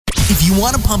If you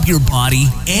want to pump your body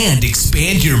and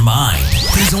expand your mind,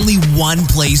 there's only one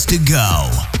place to go.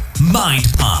 Mind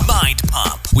Pump. Mind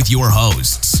Pump with your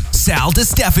hosts, Sal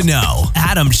DiStefano,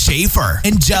 Adam Schafer,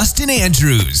 and Justin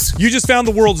Andrews. You just found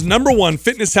the world's #1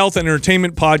 fitness, health, and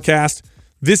entertainment podcast.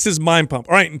 This is Mind Pump.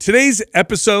 All right, in today's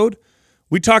episode,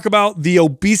 we talk about the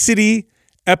obesity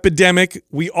epidemic.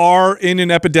 We are in an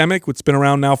epidemic. It's been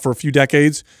around now for a few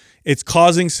decades. It's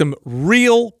causing some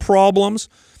real problems.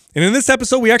 And in this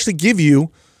episode, we actually give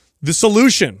you the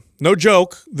solution. No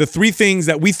joke, the 3 things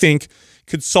that we think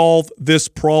could solve this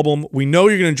problem. We know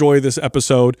you're going to enjoy this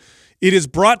episode. It is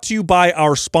brought to you by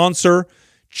our sponsor,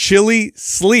 Chili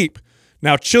Sleep.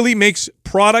 Now, Chili makes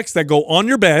products that go on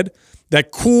your bed,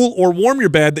 that cool or warm your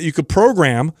bed, that you could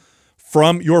program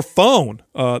from your phone.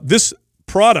 This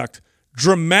product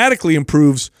dramatically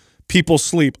improves people's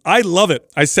sleep. I love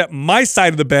it. I set my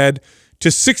side of the bed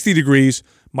to 60 degrees.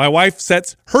 My wife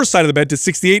sets her side of the bed to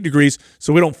 68 degrees,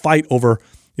 so we don't fight over,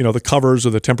 the covers or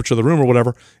the temperature of the room or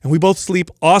whatever. And we both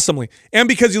sleep awesomely. And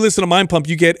because you listen to Mind Pump,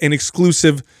 you get an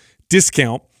exclusive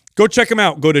discount. Go check them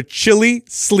out. Go to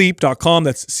chilisleep.com.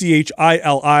 That's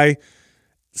CHILI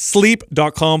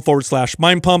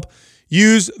sleep.com/Mind Pump.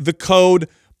 Use the code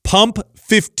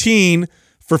PUMP15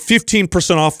 for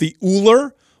 15% off the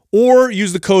Ooler, or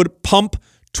use the code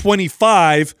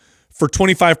PUMP25 for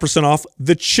 25% off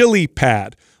the Chili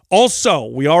Pad. Also,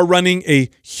 we are running a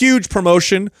huge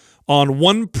promotion on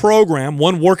one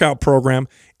workout program,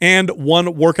 and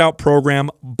one workout program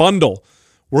bundle.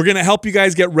 We're going to help you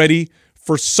guys get ready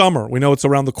for summer. We know it's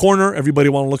around the corner. Everybody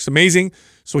looks amazing.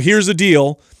 So here's the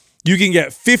deal. You can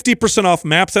get 50% off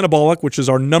MAPS Anabolic, which is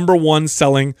our #1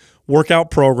 selling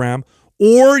workout program,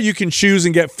 or you can choose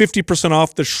and get 50%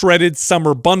 off the Shredded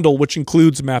Summer Bundle, which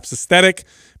includes MAPS Aesthetic,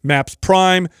 MAPS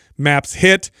Prime, MAPS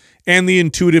HIT, and the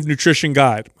Intuitive Nutrition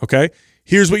Guide, okay?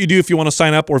 Here's what you do if you want to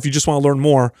sign up, or if you just want to learn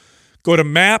more. Go to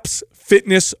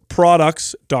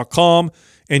mapsfitnessproducts.com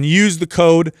and use the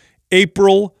code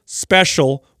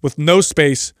APRILSPECIAL with no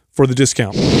space for the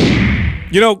discount.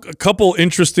 A couple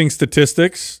interesting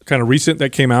statistics, kind of recent,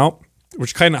 that came out,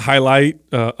 which kind of highlight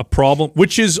a problem,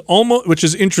 which is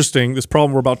interesting, this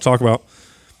problem we're about to talk about,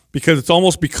 because it's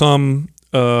almost become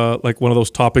like one of those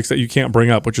topics that you can't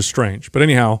bring up, which is strange. But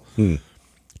anyhow,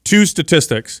 2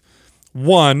 statistics.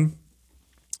 One,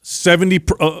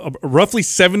 roughly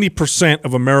 70%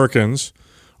 of Americans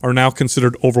are now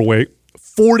considered overweight,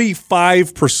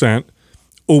 45%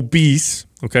 obese.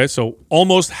 Okay, so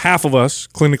almost half of us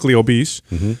clinically obese.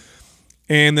 Mm-hmm.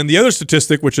 And then the other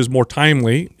statistic, which is more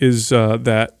timely, is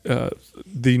that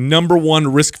the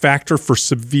 #1 risk factor for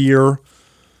severe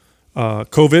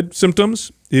COVID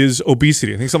symptoms is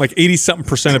obesity. I think something like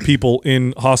 80-something% of people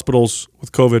in hospitals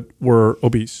with COVID were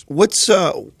obese. What's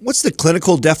the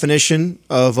clinical definition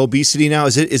of obesity now?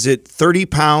 Is it 30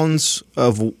 pounds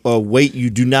of weight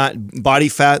body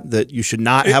fat that you should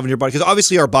not have in your body? Because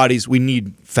obviously our bodies, we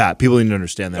need fat. People need to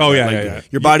understand that. Oh, right? yeah.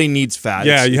 Your body needs fat.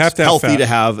 Yeah, you have to have healthy fat. to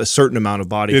have a certain amount of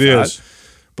body fat. It is.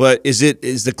 But is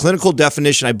the clinical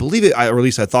definition, I believe it, or at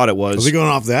least I thought it was. Is it going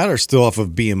off that or still off of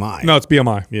BMI? No, it's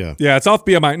BMI. Yeah, it's off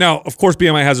BMI. Now, of course,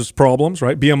 BMI has its problems,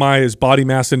 right? BMI is body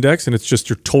mass index, and it's just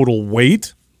your total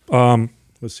weight.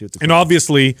 Let's see what and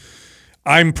obviously,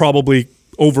 I'm probably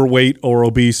overweight or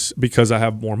obese because I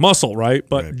have more muscle, right?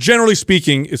 But generally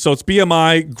speaking, so it's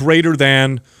BMI greater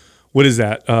than, what is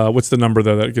that? What's the number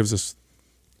there that gives us?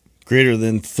 Greater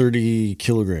than 30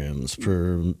 kilograms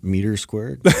per meter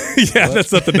squared. Yeah,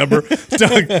 that's not the number.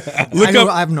 Doug,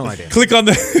 I have no idea. Click on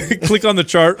the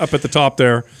chart up at the top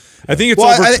there. I think it's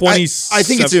over 20. I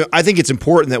think it's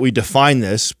important that we define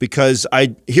this, because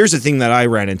here's the thing that I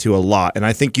ran into a lot, and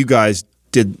I think you guys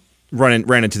ran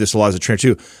into this a lot as a trainer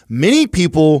too. Many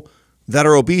people that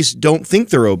are obese don't think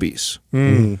they're obese.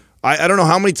 Mm. I don't know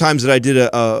how many times that I did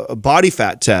a body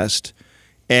fat test.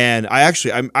 And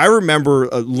I remember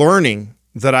learning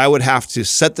that I would have to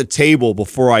set the table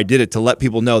before I did it to let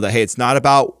people know that, hey, it's not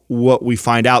about what we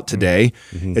find out today.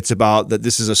 Mm-hmm. It's about that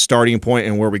this is a starting point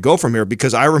and where we go from here.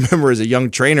 Because I remember as a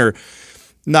young trainer,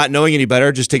 not knowing any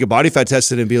better, just take a body fat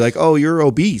test and be like, oh, you're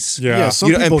obese. Yeah,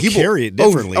 some people carry it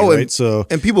differently, right?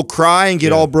 And people cry and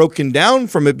get all broken down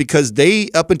from it because they,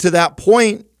 up until that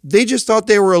point, they just thought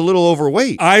they were a little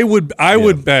overweight. I would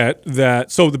bet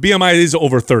that. So the BMI is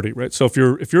over 30, right? So if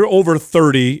you're over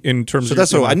 30 in terms of,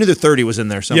 that's what I knew the 30 was in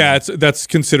there somewhere. Yeah, that's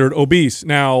considered obese.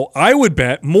 Now I would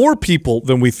bet more people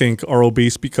than we think are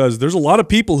obese, because there's a lot of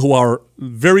people who are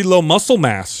very low muscle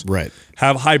mass, right?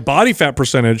 Have high body fat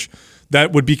percentage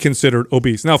that would be considered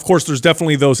obese. Now, of course, there's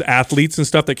definitely those athletes and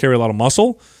stuff that carry a lot of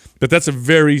muscle, but that's a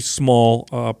very small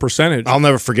percentage. I'll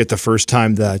never forget the first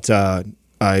time that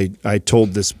I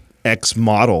told this ex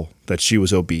model that she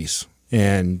was obese,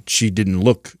 and she didn't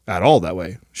look at all that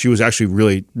way. She was actually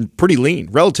really pretty lean,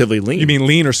 relatively lean. You mean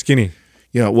lean or skinny?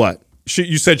 You know what?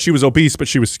 You said she was obese, but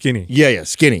she was skinny. Yeah,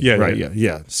 skinny. Yeah, right. yeah.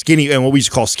 Yeah, skinny, and what we used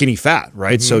to call skinny fat,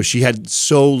 right? Mm-hmm. So she had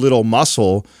so little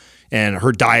muscle, and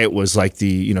her diet was like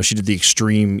she did the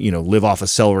extreme, live off of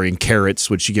celery and carrots,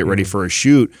 which she get ready for a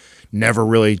shoot. Never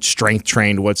really strength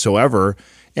trained whatsoever,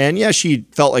 and yeah, she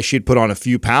felt like she had put on a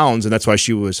few pounds, and that's why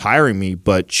she was hiring me.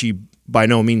 But she by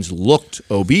no means looked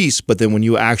obese, but then when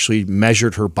you actually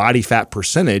measured her body fat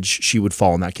percentage, she would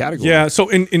fall in that category. Yeah, so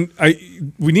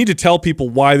we need to tell people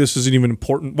why this isn't even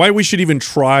important, why we should even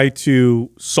try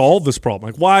to solve this problem.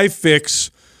 Like, why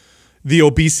fix the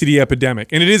obesity epidemic?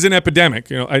 And it is an epidemic.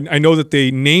 I know that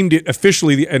they named it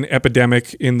officially an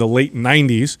epidemic in the late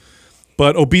 90s,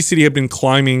 but obesity had been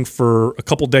climbing for a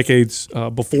couple decades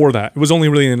before that. It was only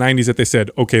really in the 90s that they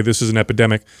said, okay, this is an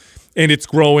epidemic. And it's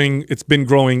growing. It's been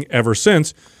growing ever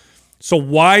since. So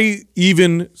why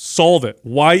even solve it?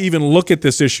 Why even look at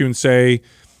this issue and say,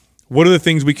 what are the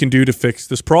things we can do to fix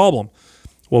this problem?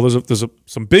 Well, there's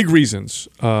some big reasons.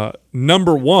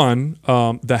 Number one,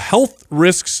 the health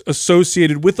risks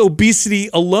associated with obesity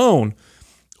alone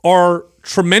are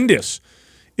tremendous.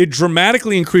 It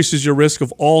dramatically increases your risk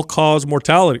of all-cause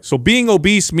mortality. So being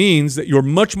obese means that you're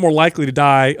much more likely to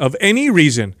die of any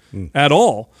reason at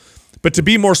all. But to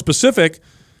be more specific,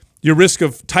 your risk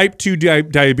of type 2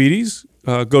 diabetes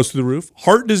goes through the roof.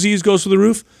 Heart disease goes through the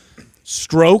roof.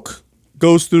 Stroke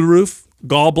goes through the roof.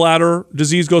 Gallbladder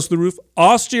disease goes through the roof.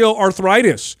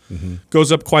 Osteoarthritis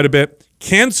goes up quite a bit.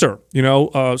 Cancer,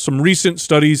 some recent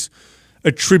studies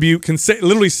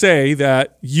literally say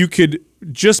that you could,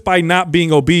 just by not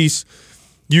being obese,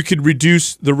 you could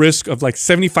reduce the risk of like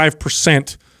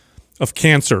 75% of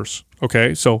cancers.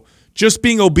 Okay, so just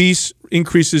being obese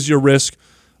increases your risk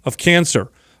of cancer.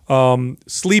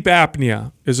 Sleep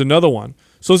apnea is another one.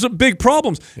 So those are big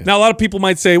problems. Yeah. Now, a lot of people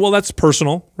might say, well, that's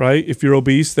personal, right? If you're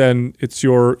obese, then it's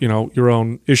your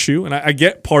own issue. And I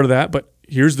get part of that, but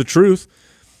here's the truth.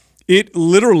 It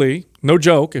literally, no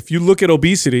joke, if you look at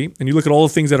obesity and you look at all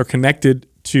the things that are connected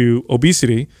to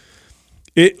obesity,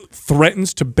 it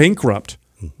threatens to bankrupt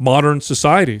modern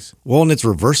societies. Well, and it's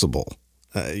reversible.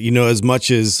 As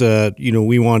much as,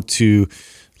 we want to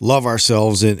love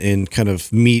ourselves and kind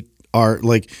of meet our,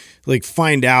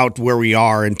 find out where we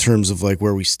are in terms of like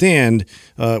where we stand,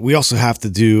 we also have to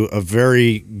do a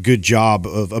very good job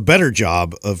a better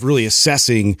job of really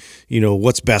assessing,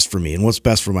 what's best for me and what's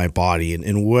best for my body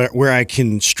and where I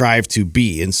can strive to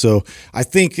be. And so I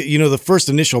think, the first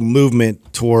initial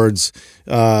movement towards,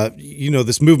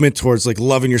 this movement towards like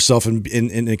loving yourself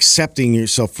and accepting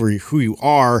yourself for who you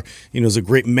are, is a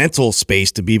great mental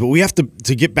space to be, but we have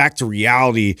to get back to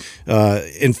reality,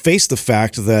 and face the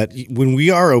fact that when we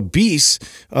are obese,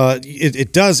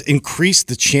 it does increase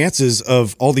the chances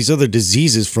of all these other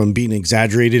diseases from being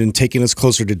exaggerated and taking us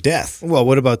closer to death. Well,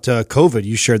 what about COVID?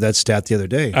 You shared that stat the other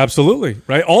day. Absolutely,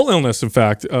 right? All illness, in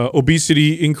fact.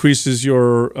 Obesity increases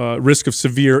your risk of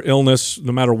severe illness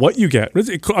no matter what you get.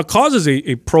 It causes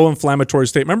a pro-inflammatory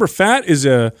state. Remember, fat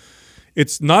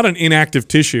it's not an inactive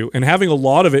tissue, and having a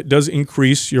lot of it does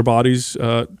increase your body's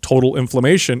total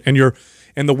inflammation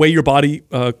and the way your body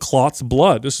clots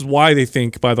blood. This is why they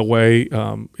think, by the way,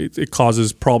 it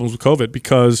causes problems with COVID,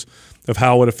 because of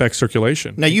how it affects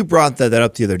circulation. Now, you brought that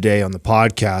up the other day on the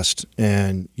podcast,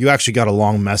 and you actually got a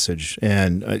long message,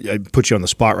 and I put you on the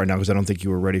spot right now because I don't think you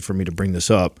were ready for me to bring this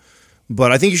up.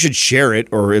 But I think you should share it,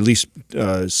 or at least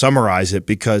summarize it,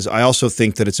 because I also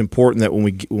think that it's important that when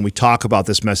we talk about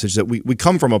this message, that we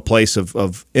come from a place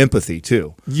of empathy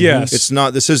too. Yes, it's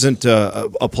not. This isn't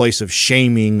a place of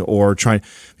shaming or trying.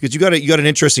 Because you got an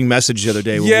interesting message the other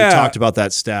day when we talked about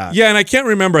that stat. Yeah, and I can't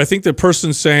remember. I think the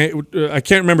person saying, I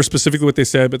can't remember specifically what they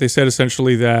said, but they said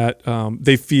essentially that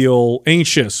they feel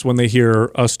anxious when they hear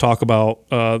us talk about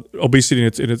obesity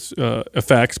and its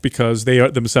effects, because they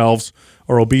themselves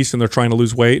are obese and they're trying to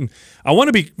lose weight. And I want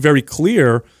to be very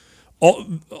clear.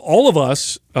 All of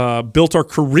us built our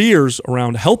careers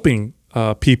around helping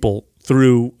people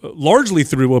largely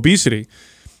through obesity.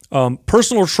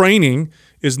 Personal training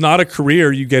is not a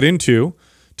career you get into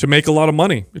to make a lot of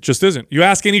money. It just isn't. You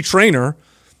ask any trainer,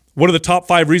 what are the top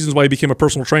 5 reasons why you became a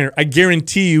personal trainer? I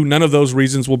guarantee you none of those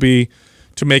reasons will be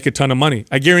to make a ton of money.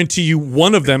 I guarantee you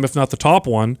one of them, if not the top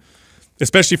one,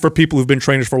 especially for people who've been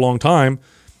trainers for a long time,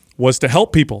 was to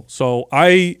help people. So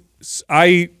I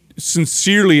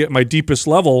sincerely, at my deepest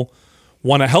level,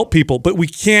 want to help people, but we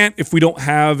can't if we don't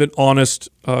have an honest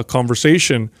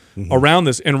conversation around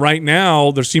this. And right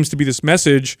now, there seems to be this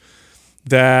message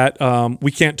that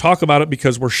we can't talk about it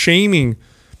because we're shaming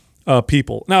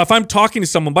people. Now, if I'm talking to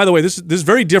someone, by the way, this is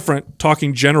very different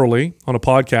talking generally on a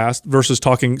podcast versus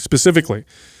talking specifically.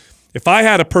 If I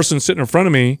had a person sitting in front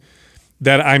of me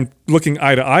that I'm looking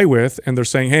eye to eye with, and they're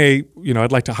saying, hey,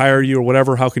 I'd like to hire you or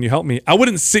whatever, how can you help me? I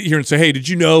wouldn't sit here and say, hey, did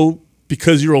you know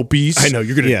because you're obese? I know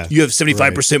you have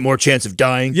 75% more chance of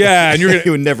dying. Yeah, and you're gonna,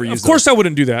 you would never use. Of course, I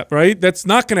wouldn't do that, right? That's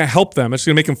not going to help them. It's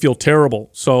going to make them feel terrible.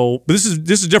 So, but this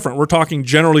is different. We're talking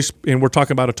generally, and we're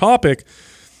talking about a topic,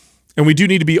 and we do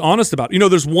need to be honest about.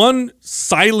 There's one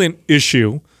silent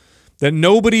issue that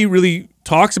nobody really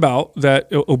talks about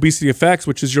that obesity affects,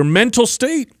 which is your mental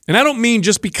state. And I don't mean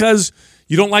just because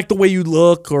you don't like the way you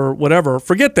look or whatever.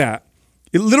 Forget that.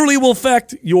 It literally will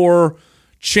affect your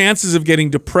chances of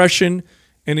getting depression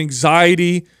and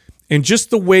anxiety and just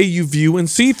the way you view and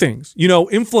see things.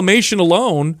 Inflammation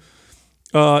alone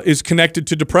is connected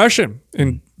to depression,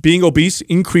 and being obese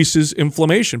increases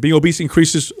inflammation. Being obese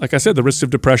increases, like I said, the risk of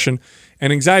depression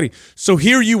and anxiety. So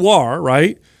here you are,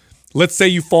 right? Let's say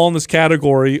you fall in this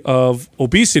category of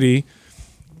obesity,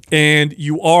 and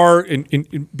you are,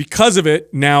 because of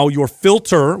it, now your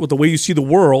filter with the way you see the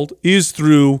world is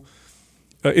through,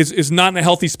 is not in a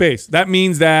healthy space. That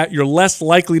means that you're less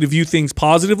likely to view things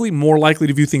positively, more likely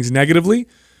to view things negatively.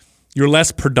 You're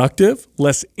less productive,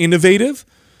 less innovative.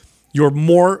 You're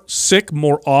more sick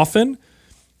more often.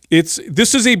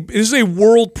 This is a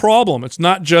world problem. It's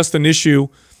not just an issue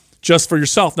just for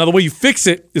yourself. Now, the way you fix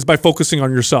it is by focusing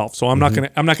on yourself. So I'm not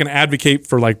gonna advocate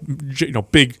for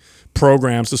big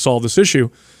programs to solve this issue,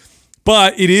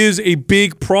 but it is a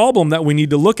big problem that we need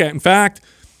to look at. In fact,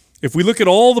 if we look at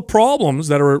all the problems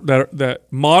that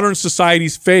modern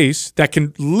societies face that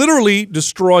can literally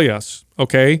destroy us,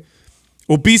 okay,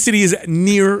 obesity is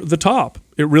near the top.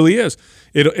 It really is.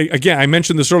 Again, I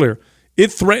mentioned this earlier.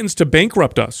 It threatens to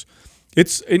bankrupt us.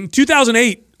 It's in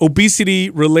 2008,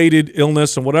 obesity-related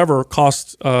illness and whatever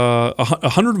cost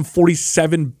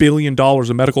 $147 billion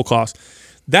in medical costs.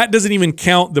 That doesn't even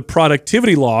count the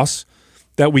productivity loss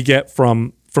that we get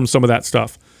from some of that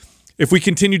stuff. If we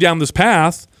continue down this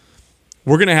path,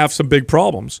 we're going to have some big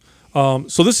problems.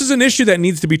 So this is an issue that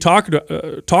needs to be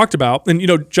talked about.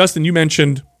 And Justin, you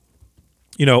mentioned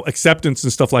acceptance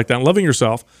and stuff like that, and loving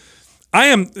yourself. I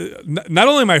am not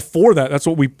only am I for that. That's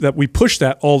what we push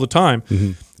that all the time.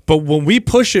 Mm-hmm. But when we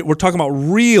push it, we're talking about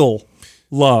real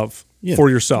love for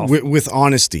yourself with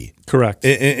honesty. Correct.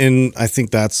 And I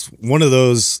think that's one of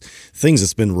those things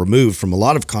that's been removed from a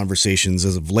lot of conversations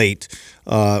as of late,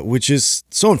 which is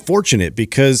so unfortunate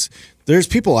because there's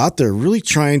people out there really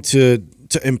trying to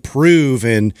improve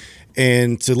and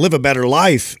to live a better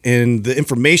life, and the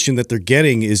information that they're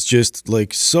getting is just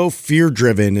like so fear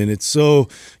driven, and it's so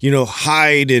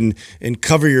hide and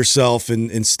cover yourself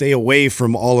and stay away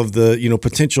from all of the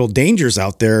potential dangers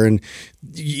out there. And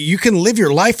you can live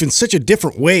your life in such a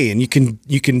different way, and you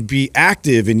can be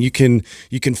active, and you can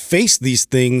face these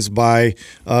things by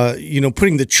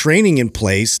putting the training in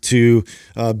place to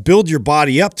build your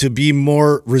body up to be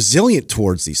more resilient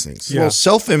towards these things. Yeah. Well,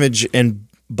 self-image and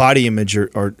body image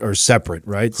are separate,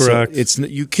 right? Correct. So it's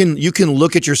you can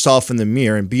look at yourself in the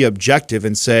mirror and be objective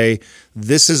and say,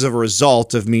 this is a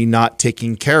result of me not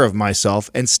taking care of myself,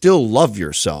 and still love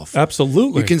yourself.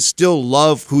 Absolutely. You can still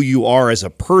love who you are as a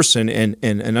person and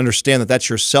understand that that's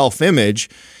your self-image.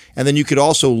 And then you could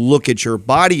also look at your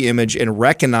body image and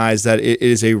recognize that it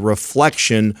is a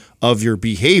reflection of your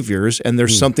behaviors, and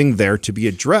there's something there to be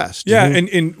addressed. Yeah,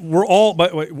 and we're all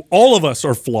of us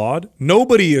are flawed.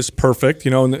 Nobody is perfect.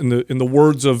 In the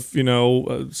words of one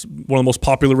of the most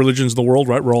popular religions in the world,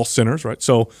 right? We're all sinners, right?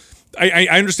 So I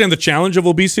understand the challenge of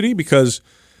obesity because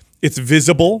it's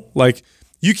visible. Like,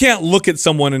 you can't look at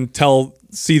someone and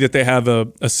see that they have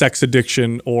a sex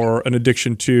addiction or an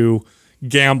addiction to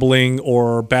gambling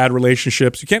or bad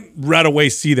relationships. You can't right away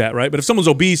see that, right? But if someone's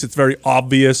obese, it's very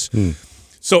obvious.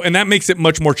 So, and that makes it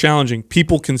much more challenging.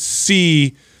 People can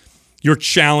see your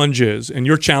challenges, and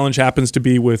your challenge happens to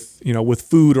be with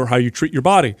food or how you treat your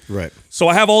body. Right. So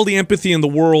I have all the empathy in the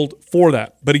world for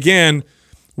that. But again,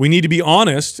 we need to be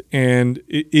honest, and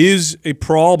it is a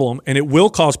problem, and it will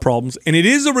cause problems, and it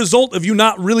is a result of you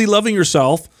not really loving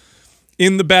yourself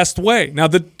in the best way. Now,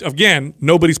 again,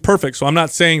 nobody's perfect, so I'm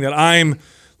not saying that I'm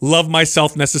love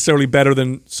myself necessarily better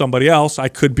than somebody else. I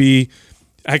could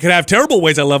have terrible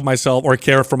ways I love myself or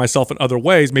care for myself in other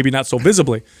ways, maybe not so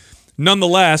visibly.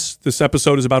 Nonetheless, this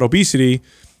episode is about obesity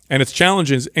and its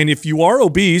challenges. And if you are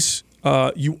obese,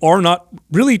 you are not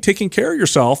really taking care of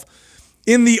yourself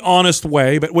in the honest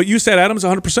way. But what you said, Adam, is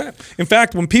 100%. In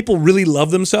fact, when people really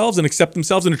love themselves and accept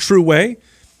themselves in a true way,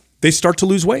 they start to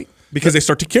lose weight because they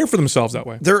start to care for themselves that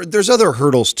way. There's other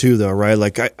hurdles too, though, right?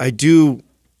 Like I do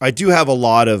I do have a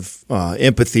lot of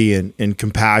empathy and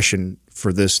compassion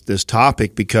for this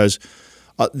topic, because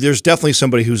there's definitely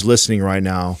somebody who's listening right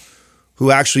now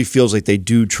who actually feels like they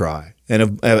do try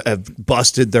and have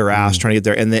busted their ass trying to get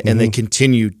there, and they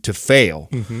continue to fail.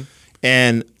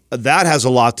 And that has a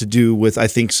lot to do with, I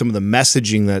think, some of the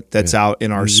messaging that's out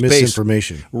in our space.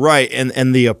 Misinformation. Right.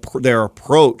 And their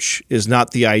approach is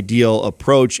not the ideal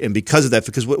approach. And because of that,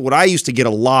 because what I used to get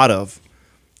a lot of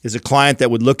is a client that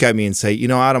would look at me and say,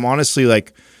 Adam, honestly,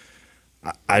 like,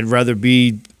 I'd rather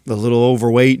be a little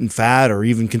overweight and fat, or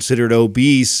even considered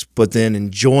obese, but then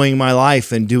enjoying my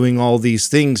life and doing all these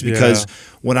things, because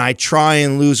when I try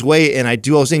and lose weight and I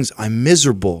do all those things, I'm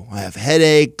miserable. I have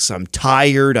headaches. I'm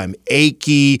tired. I'm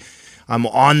achy. I'm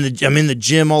in the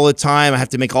gym all the time. I have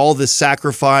to make all this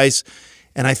sacrifice,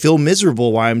 and I feel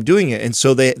miserable while I'm doing it. And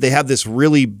so they have this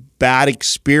really bad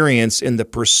experience in the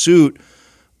pursuit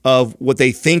of what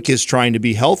they think is trying to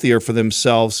be healthier for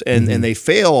themselves, and they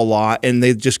fail a lot, and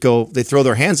they throw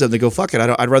their hands up and they go, fuck it,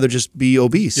 I'd rather just be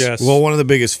obese. Yes. Well, one of the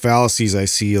biggest fallacies I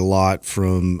see a lot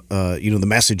from the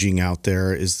messaging out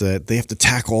there is that they have to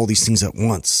tackle all these things at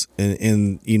once,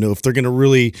 and if they're going to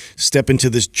really step into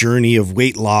this journey of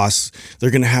weight loss, they're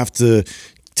going to have to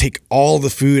take all the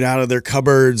food out of their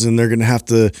cupboards, and they're going to have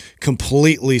to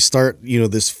completely start,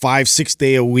 this 5-6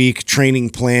 day a week training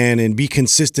plan and be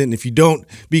consistent. And if you don't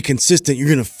be consistent, you're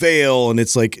going to fail. And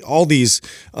it's like all these,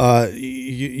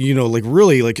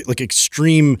 really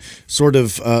extreme sort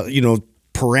of,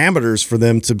 parameters for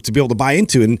them to be able to buy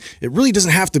into. And it really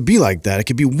doesn't have to be like that. It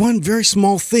could be one very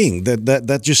small thing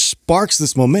that just sparks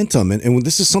this momentum. And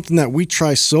this is something that we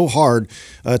try so hard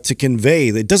to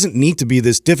convey. That it doesn't need to be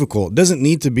this difficult. It doesn't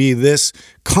need to be this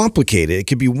complicated. It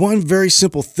could be one very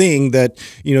simple thing that,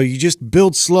 you just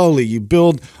build slowly. You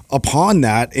build upon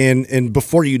that. And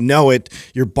before you know it,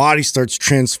 your body starts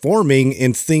transforming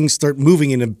and things start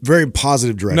moving in a very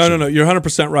positive direction. No. You're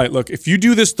 100% right. Look, if you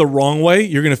do this the wrong way,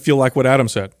 you're going to feel like what Adam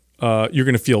said. You're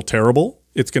going to feel terrible.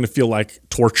 It's going to feel like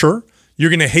torture. You're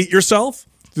going to hate yourself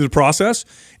through the process.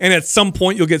 And at some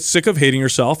point, you'll get sick of hating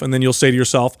yourself. And then you'll say to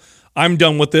yourself, I'm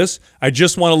done with this. I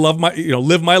just want to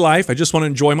live my life. I just want to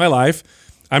enjoy my life.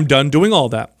 I'm done doing all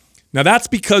that. Now, that's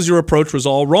because your approach was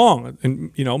all wrong.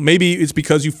 And, maybe it's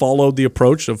because you followed the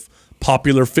approach of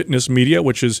popular fitness media,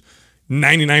 which is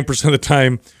 99% of the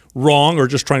time wrong, or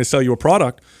just trying to sell you a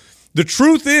product. The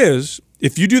truth is,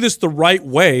 if you do this the right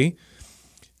way,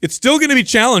 it's still going to be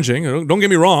challenging. Don't get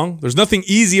me wrong. There's nothing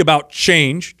easy about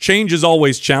change. Change is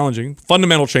always challenging.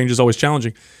 Fundamental change is always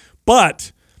challenging.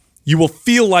 But you will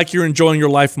feel like you're enjoying your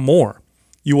life more.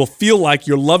 You will feel like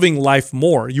you're loving life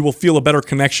more. You will feel a better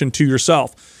connection to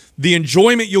yourself. The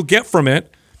enjoyment you'll get from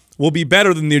it will be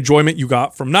better than the enjoyment you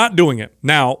got from not doing it.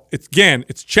 Now,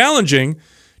 it's challenging,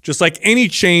 just like any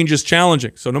change is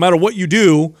challenging. So no matter what you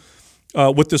do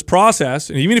with this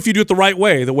process, and even if you do it the right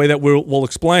way, the way that we'll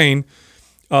explain,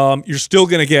 you're still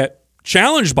going to get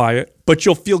challenged by it, but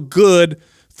you'll feel good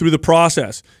through the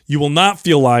process. You will not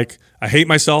feel like, I hate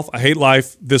myself, I hate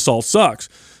life, this all sucks.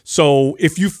 So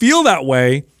if you feel that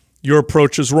way, your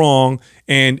approach is wrong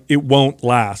and it won't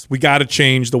last. We got to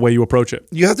change the way you approach it.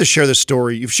 You have to share the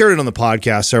story. You've shared it on the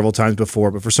podcast several times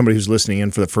before, but for somebody who's listening in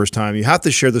for the first time, you have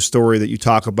to share the story that you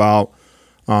talk about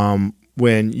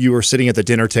when you were sitting at the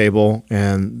dinner table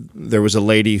and there was a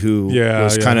lady who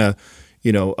was kind of,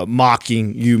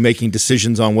 mocking you, making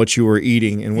decisions on what you were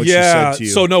eating and what she said to you.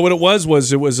 So no, what it was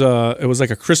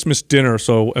like a Christmas dinner.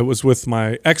 So it was with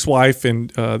my ex-wife, and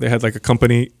they had like a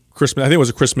company Christmas. I think it was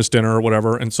a Christmas dinner or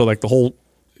whatever. And so like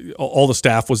all the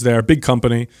staff was there, big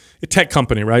company, a tech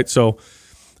company, right? So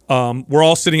we're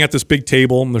all sitting at this big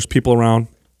table and there's people around.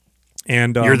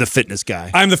 And you're the fitness guy.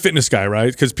 I'm the fitness guy,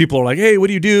 right? Because people are like, "Hey, what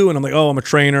do you do?" And I'm like, "Oh, I'm a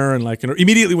trainer." And like,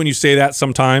 immediately when you say that,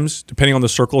 sometimes depending on the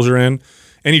circles you're in,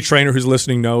 any trainer who's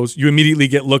listening knows you immediately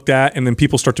get looked at, and then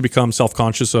people start to become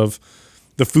self-conscious of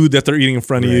the food that they're eating in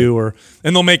front of you,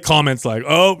 and they'll make comments like,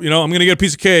 "Oh, I'm going to get a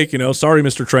piece of cake, sorry,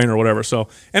 Mr. Trainer," or whatever. So,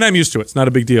 and I'm used to it. It's not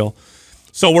a big deal.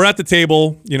 So we're at the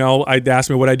table. I'd ask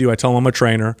me what I do. I tell them I'm a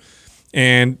trainer.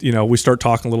 And, we start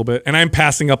talking a little bit, and I'm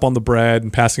passing up on the bread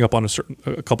and passing up on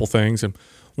a couple things. And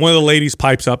one of the ladies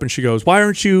pipes up and she goes, why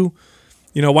aren't you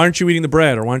eating the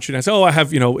bread? Or why aren't you? And I say, I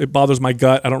have, it bothers my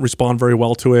gut. I don't respond very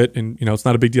well to it. And, it's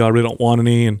not a big deal. I really don't want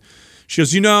any. And she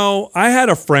goes, I had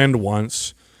a friend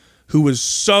once who was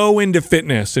so into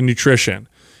fitness and nutrition.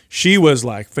 She was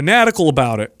like fanatical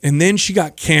about it. And then she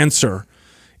got cancer.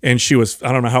 And she was,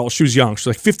 I don't know how old, she was young. She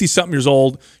was like 50 something years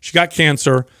old. She got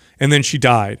cancer. And then she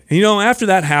died. And, after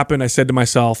that happened, I said to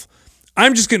myself,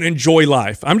 I'm just going to enjoy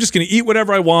life. I'm just going to eat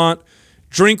whatever I want,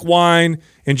 drink wine,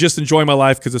 and just enjoy my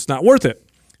life because it's not worth it.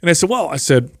 And I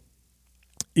said,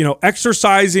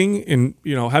 exercising and,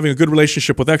 having a good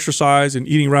relationship with exercise and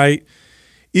eating right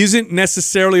isn't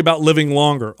necessarily about living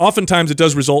longer. Oftentimes it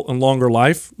does result in longer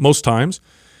life, most times,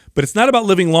 but it's not about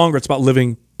living longer, it's about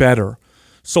living better.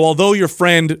 So although your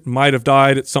friend might have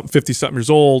died at 50-something years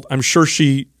old, I'm sure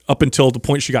she, up until the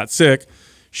point she got sick,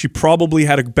 she probably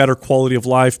had a better quality of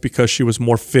life because she was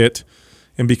more fit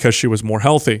and because she was more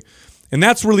healthy. And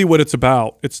that's really what it's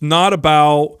about. It's not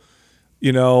about,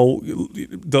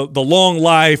 the long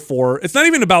life, or it's not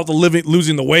even about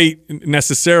losing the weight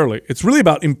necessarily. It's really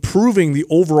about improving the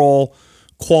overall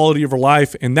quality of our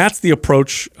life, and that's the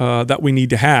approach that we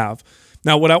need to have.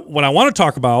 Now, what I want to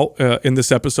talk about in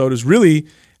this episode is really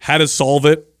how to solve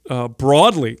it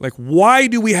broadly. Like, why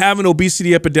do we have an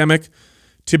obesity epidemic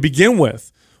to begin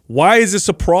with? Why is this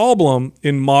a problem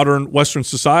in modern Western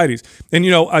societies? And,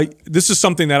 this is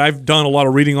something that I've done a lot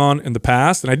of reading on in the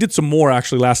past, and I did some more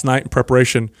actually last night in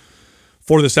preparation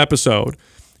for this episode.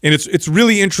 And it's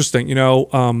really interesting,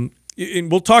 and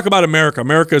we'll talk about America.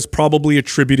 America is probably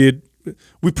attributed,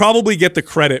 we probably get the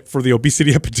credit for the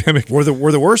obesity epidemic. We're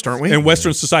the worst, aren't we? In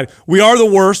Western society. We are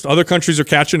the worst. Other countries are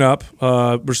catching up.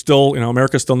 We're still,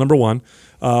 America's still number one.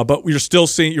 But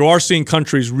you are seeing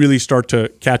countries really start to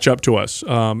catch up to us.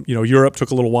 Europe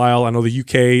took a little while. I know the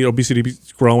UK, obesity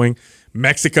is growing.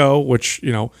 Mexico, which,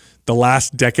 the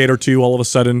last decade or two, all of a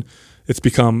sudden, it's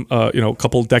become, a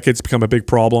couple of decades, become a big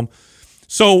problem.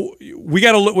 So we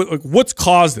got to look, what's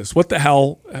caused this? What the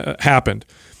hell happened?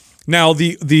 Now,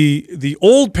 the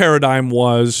old paradigm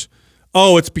was,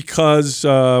 it's because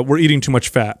we're eating too much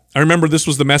fat. I remember this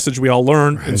was the message we all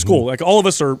learned in school. Like, all of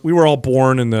us we were all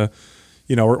born in the,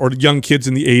 or young kids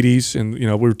in the 80s, and, we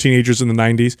were teenagers in the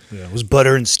 90s. Yeah, it was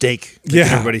butter and steak making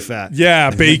everybody fat. Yeah,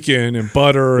 bacon and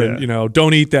butter, and,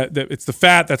 don't eat that. It's the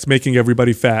fat that's making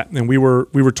everybody fat. And we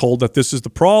were told that this is the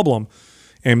problem.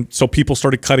 And so people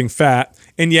started cutting fat,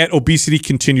 and yet obesity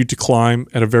continued to climb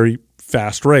at a very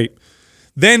fast rate.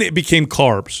 Then it became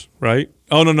carbs, right?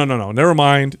 Oh, no, never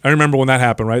mind. I remember when that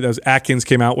happened, right? That was Atkins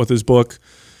came out with his book,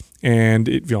 and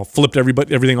it flipped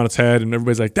everything on its head, and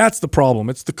everybody's like, that's the problem.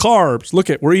 It's the carbs. Look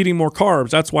we're eating more carbs.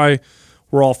 That's why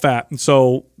we're all fat. And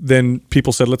so then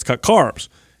people said, let's cut carbs,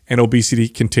 and obesity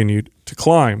continued to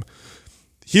climb.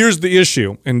 Here's the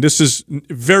issue, and this is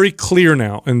very clear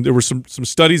now, and there were some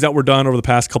studies that were done over the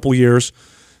past couple of years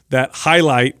that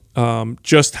highlight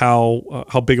just how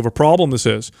big of a problem this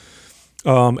is.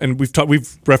 And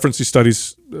we've referenced these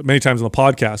studies many times on the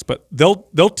podcast, but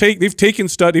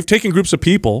they've taken groups of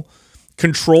people,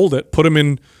 controlled it, put them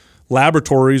in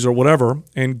laboratories or whatever,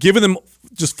 and given them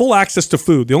just full access to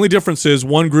food. The only difference is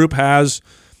one group has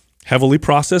heavily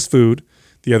processed food,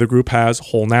 the other group has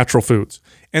whole natural foods,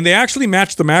 and they actually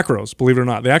match the macros. Believe it or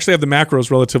not, they actually have the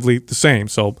macros relatively the same.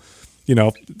 So,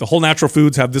 the whole natural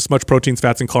foods have this much proteins,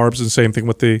 fats, and carbs, and the same thing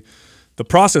with the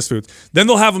processed foods. Then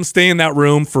they'll have them stay in that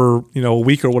room for a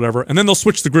week or whatever, and then they'll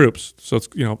switch the groups. So it's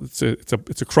it's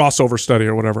a crossover study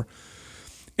or whatever.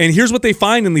 And here's what they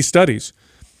find in these studies: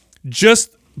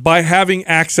 just by having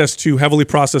access to heavily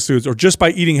processed foods, or just by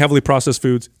eating heavily processed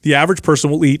foods, the average person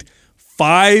will eat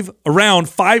around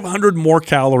 500 more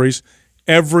calories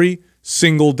every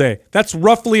single day. That's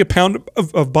roughly a pound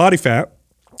of body fat,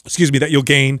 that you'll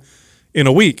gain in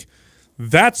a week.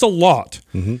 That's a lot.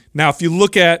 Mm-hmm. Now, if you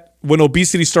look at when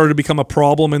obesity started to become a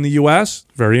problem in the U.S.,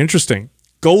 very interesting.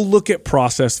 Go look at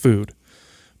processed food.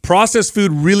 Processed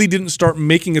food really didn't start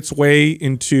making its way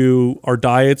into our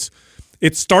diets.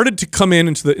 It started to come in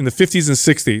the 50s and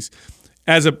 60s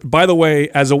as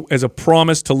a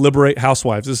promise to liberate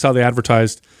housewives. This is how they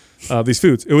advertised these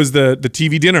foods. It was the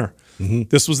TV dinner. Mm-hmm.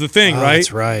 This was the thing, right?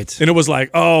 That's right. And it was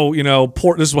like,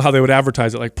 poor. This is how they would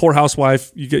advertise it. Like, poor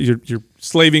housewife, you're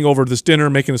slaving over this dinner,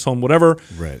 making this home, whatever.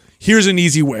 Right. Here's an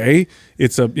easy way.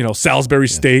 It's a Salisbury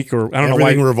steak, or I don't know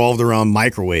why. Everything revolved around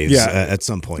microwaves at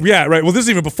some point. Yeah, right. Well, this is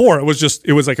even before. It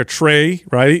was like a tray,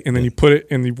 right? And then you put it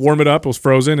and you warm it up. It was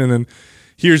frozen, and then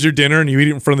here's your dinner, and you eat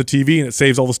it in front of the TV, and it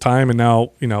saves all this time. And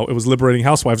now it was liberating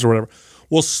housewives or whatever.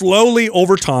 Well, slowly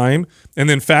over time, and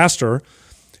then faster,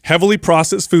 heavily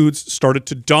processed foods started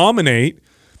to dominate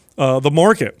the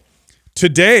market.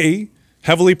 Today,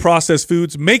 heavily processed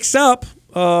foods makes up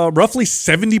roughly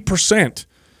 70%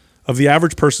 of the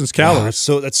average person's calories.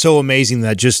 Wow, that's so amazing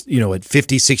that just, at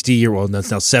 50, 60 years old,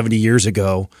 that's now 70 years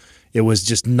ago, it was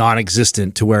just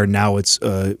non-existent to where now it's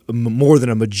more than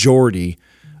a majority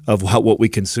of what we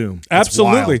consume. That's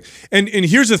absolutely. wild. And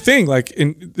here's the thing,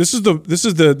 this is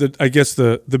the I guess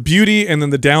the beauty and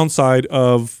then the downside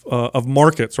of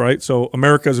markets, right? So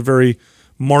America is a very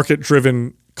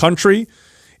market-driven country,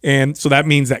 And so that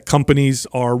means that companies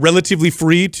are relatively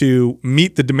free to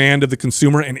meet the demand of the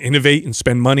consumer and innovate and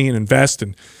spend money and invest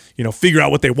and, figure out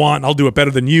what they want. And I'll do it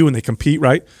better than you. And they compete,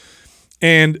 right?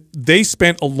 And they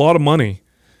spent a lot of money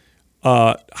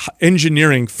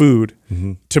engineering food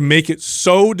to make it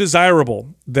so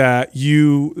desirable that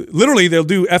they'll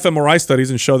do fMRI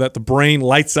studies and show that the brain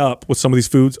lights up with some of these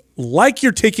foods like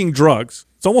you're taking drugs.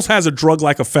 It almost has a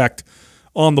drug-like effect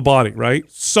on the body, right?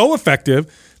 So effective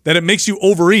that it makes you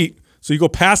overeat. So you go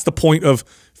past the point of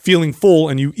feeling full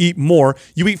and you eat more.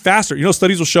 You eat faster.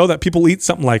 Studies will show that people eat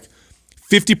something like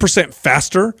 50%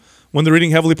 faster when they're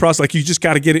eating heavily processed. Like, you just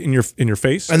got to get it in your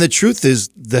face. And the truth is,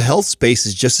 the health space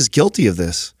is just as guilty of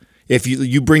this. If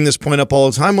you bring this point up all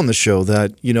the time on the show,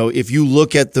 that if you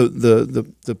look at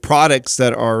the products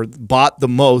that are bought the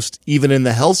most, even in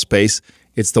the health space,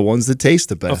 it's the ones that taste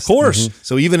the best. Of course.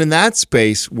 So even in that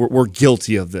space, we're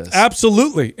guilty of this.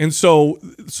 Absolutely. And so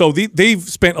they've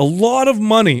spent a lot of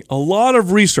money, a lot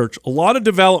of research, a lot of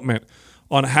development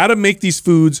on how to make these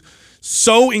foods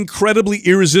so incredibly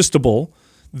irresistible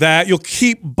that you'll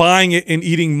keep buying it and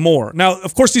eating more. Now,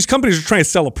 of course, these companies are trying to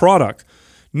sell a product.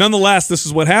 Nonetheless, this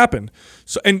is what happened.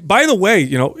 So, and by the way,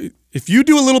 if you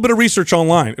do a little bit of research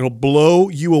online, it'll blow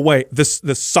you away. The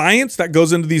science that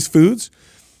goes into these foods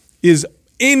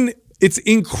it's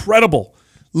incredible.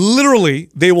 Literally,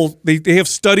 they have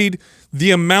studied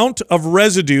the amount of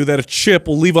residue that a chip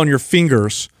will leave on your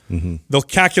fingers. They'll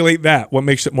calculate that, what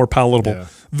makes it more palatable. Yeah.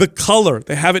 The color,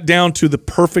 they have it down to the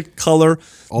perfect color.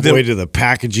 All the way to the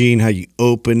packaging, how you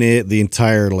open it, the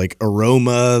entire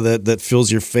aroma that fills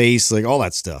your face, all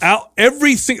that stuff.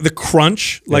 Everything, the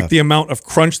crunch, the amount of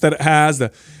crunch that it has,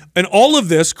 and all of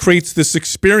this creates this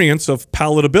experience of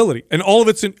palatability, and all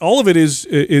of it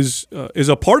is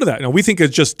a part of that. Now, we think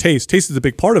it's just taste. Taste is a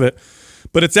big part of it,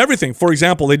 but it's everything. For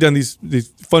example, they've done these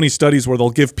funny studies where they'll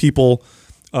give people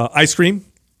ice cream,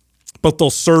 but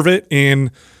they'll serve it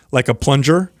in like a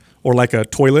plunger or like a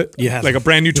toilet, like a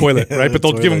brand new toilet, right? But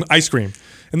they'll give them ice cream.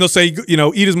 And they'll say,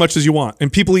 eat as much as you want.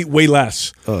 And people eat way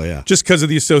less. Oh, yeah. Just because of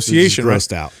the association. They're just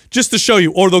grossed out. Just to show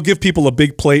you. Or they'll give people a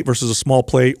big plate versus a small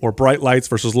plate, or bright lights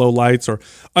versus low lights.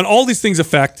 And all these things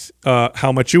affect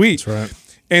how much you eat. That's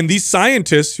right. And these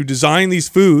scientists who design these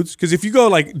foods, because if you go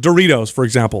like Doritos, for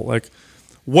example,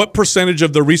 what percentage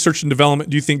of the research and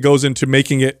development do you think goes into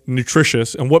making it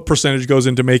nutritious, and what percentage goes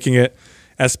into making it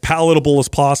as palatable as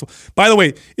possible? By the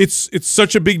way, it's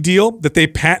such a big deal that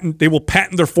they will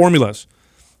patent their formulas.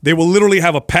 They will literally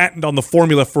have a patent on the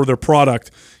formula for their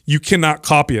product. You cannot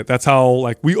copy it. That's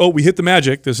how we hit the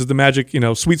magic. This is the magic,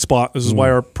 sweet spot. This is why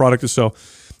our product is so.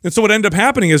 And so what ended up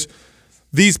happening is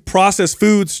these processed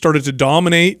foods started to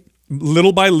dominate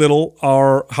little by little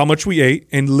how much we ate,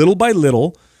 and little by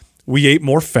little we ate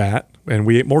more fat and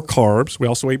we ate more carbs. We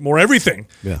also ate more everything.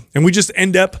 Yeah. And we just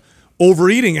end up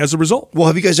overeating as a result. Well,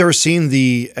 have you ever seen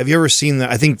the, I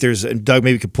think there's, Doug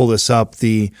maybe could pull this up,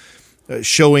 the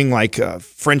showing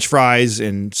French fries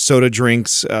and soda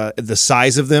drinks, the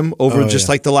size of them over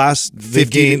the last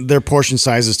 50. Their portion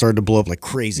sizes started to blow up like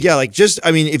crazy. Yeah,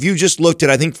 if you just looked at,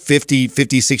 I think 50,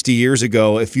 60 years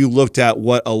ago, if you looked at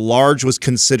what a large was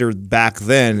considered back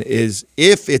then, I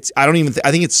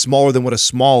think it's smaller than what a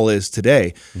small is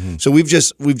today. Mm-hmm. So we've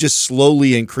just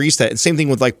slowly increased that. And same thing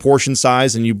with portion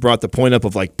size, and you brought the point up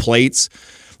of plates.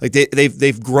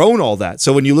 They've grown all that.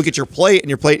 So when you look at your plate and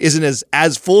your plate isn't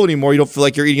as full anymore, you don't feel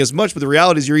like you're eating as much, but the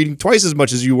reality is you're eating twice as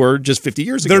much as you were just 50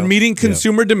 years ago. They're meeting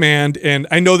consumer demand, and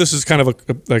I know this is kind of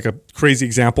a crazy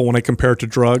example when I compare it to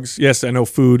drugs. Yes, I know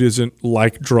food isn't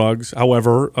like drugs.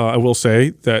 However, I will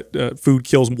say that food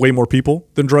kills way more people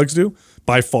than drugs do,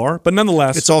 by far. But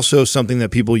nonetheless, it's also something that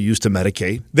people use to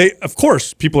medicate. Of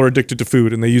course, people are addicted to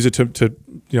food, and they use it to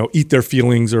eat their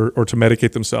feelings or to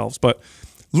medicate themselves. But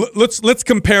let's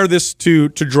compare this to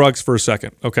drugs for a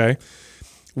second, okay?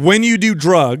 When you do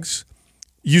drugs,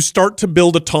 you start to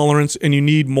build a tolerance and you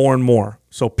need more and more.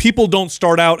 So people don't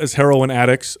start out as heroin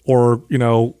addicts or,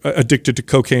 addicted to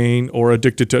cocaine or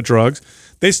addicted to drugs.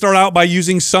 They start out by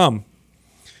using some,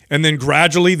 and then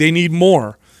gradually they need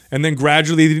more, and then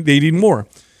gradually they need more.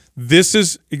 This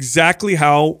is exactly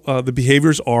how the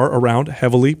behaviors are around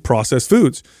heavily processed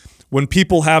foods. When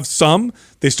people have some,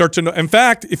 they start to know. In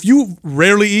fact, if you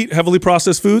rarely eat heavily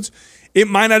processed foods, it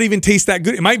might not even taste that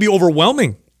good. It might be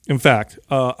overwhelming. In fact,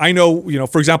 I know,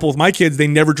 for example, with my kids, they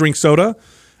never drink soda.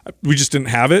 We just didn't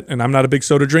have it, and I'm not a big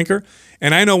soda drinker.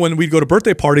 And I know when we'd go to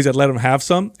birthday parties, I'd let them have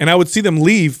some, and I would see them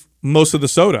leave most of the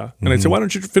soda. And I'd say, why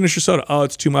don't you finish your soda? Oh,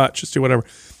 it's too much. It's too whatever.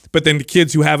 But then the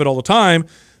kids who have it all the time,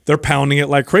 they're pounding it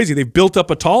like crazy. They've built up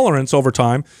a tolerance over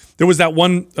time. There was that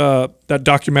one that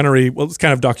documentary. Well, it's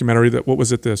kind of documentary. That what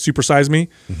was it? The Super Size Me,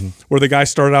 where the guy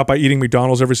started out by eating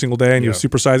McDonald's every single day, and he was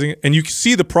supersizing it. And you can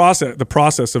see the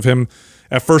process of him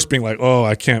at first being like, "Oh,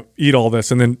 I can't eat all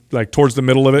this," and then like towards the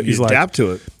middle of it, he's like, adapt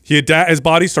to it. His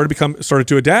body started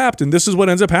to adapt, and this is what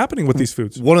ends up happening with these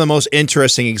foods. One of the most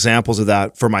interesting examples of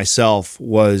that for myself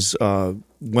was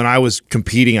when I was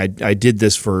competing. I did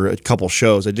this for a couple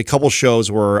shows. I did a couple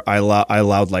shows where I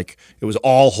allowed like it was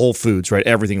all whole foods, right?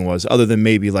 Everything was, other than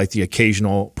maybe like the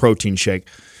occasional protein shake.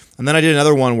 And then I did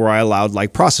another one where I allowed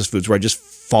like processed foods, where I just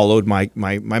followed my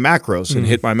macros and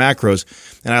hit my macros.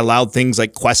 And I allowed things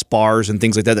like Quest bars and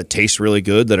things like that taste really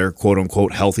good, that are quote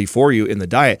unquote healthy for you in the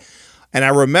diet. And I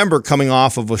remember coming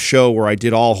off of a show where I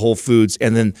did all whole foods,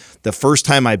 and then the first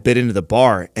time I bit into the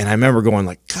bar, and I remember going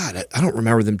like, God, I don't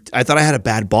remember them. I thought I had a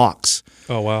bad box.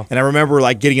 Oh wow! And I remember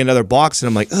like getting another box, and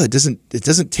I'm like, oh, it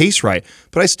doesn't taste right.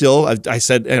 But I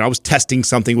said, and I was testing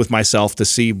something with myself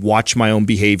to watch my own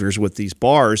behaviors with these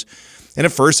bars. And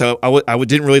at first, I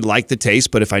didn't really like the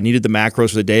taste, but if I needed the macros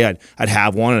for the day, I'd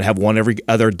have one. I'd have one every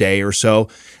other day or so.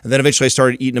 And then eventually I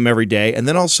started eating them every day. And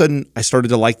then all of a sudden, I started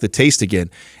to like the taste again.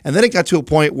 And then it got to a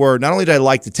point where not only did I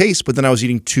like the taste, but then I was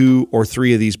eating 2 or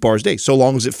 3 of these bars a day, so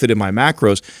long as it fit in my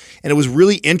macros. And it was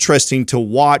really interesting to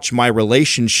watch my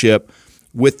relationship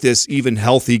with this even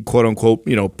healthy, quote unquote,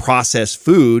 processed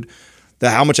food,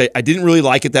 that how much I didn't really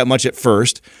like it that much at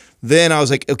first. Then I was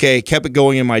like, okay, kept it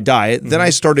going in my diet. Then I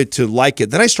started to like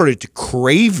it. Then I started to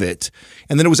crave it.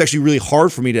 And then it was actually really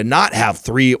hard for me to not have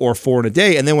 3 or 4 in a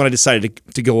day. And then when I decided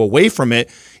to go away from it,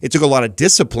 it took a lot of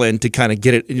discipline to kind of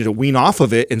get it, wean off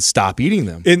of it and stop eating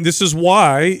them. And this is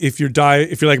why if you're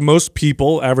like most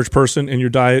people, average person, and your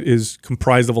diet is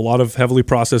comprised of a lot of heavily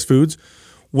processed foods,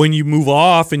 when you move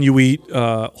off and you eat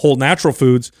whole natural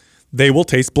foods, they will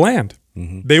taste bland.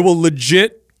 They will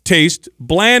legit taste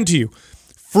bland to you.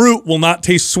 Fruit will not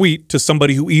taste sweet to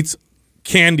somebody who eats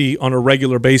candy on a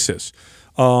regular basis.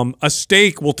 A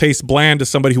steak will taste bland to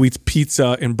somebody who eats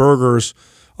pizza and burgers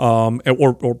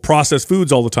or processed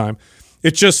foods all the time.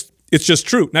 It's just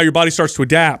true. Now your body starts to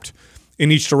adapt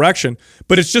in each direction,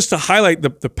 but it's just to highlight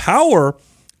the power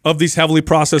of these heavily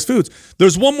processed foods.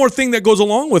 There's one more thing that goes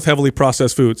along with heavily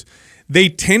processed foods. They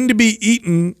tend to be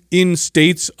eaten in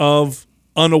states of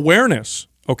unawareness.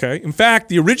 Okay. In fact,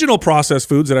 the original processed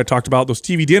foods that I talked about, those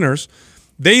TV dinners,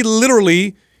 they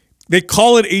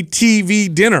call it a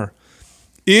TV dinner.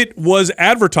 It was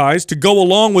advertised to go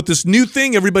along with this new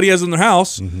thing everybody has in their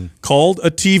house called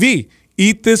a TV.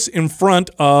 Eat this in front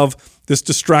of this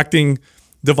distracting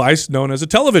device known as a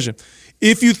television.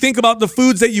 If you think about the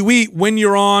foods that you eat when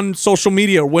you're on social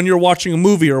media or when you're watching a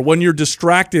movie or when you're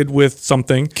distracted with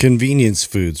something. Convenience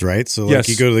foods, right? So like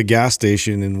you go to the gas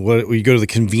station and you go to the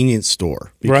convenience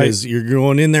store because you're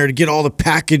going in there to get all the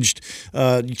packaged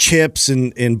chips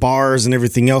and bars and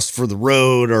everything else for the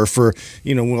road or for,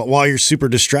 while you're super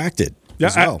distracted.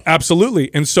 Yeah,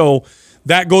 absolutely. And so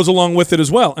that goes along with it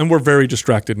as well. And we're very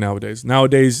distracted nowadays.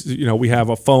 Nowadays, we have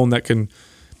a phone that can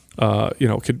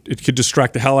it could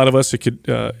distract the hell out of us. It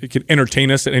could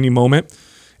entertain us at any moment.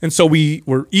 And so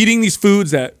we're eating these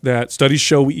foods that studies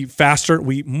show we eat faster,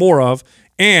 we eat more of,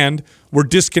 and we're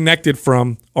disconnected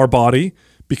from our body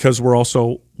because we're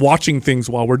also watching things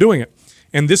while we're doing it.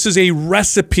 And this is a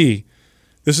recipe.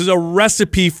 This is a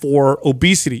recipe for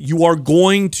obesity. You are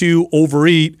going to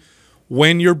overeat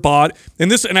when your body,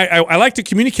 and I like to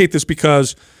communicate this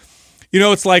because,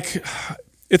 it's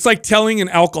like telling an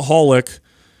alcoholic,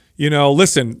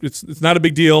 listen, it's not a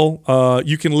big deal.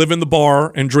 You can live in the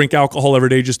bar and drink alcohol every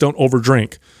day. Just don't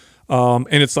overdrink. And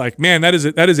it's like, man, that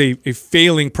is a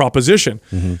failing proposition.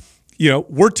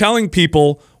 We're telling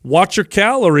people, watch your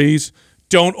calories,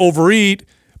 don't overeat,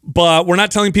 but we're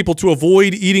not telling people to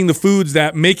avoid eating the foods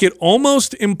that make it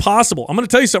almost impossible. I'm going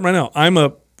to tell you something right now. I'm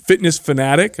a fitness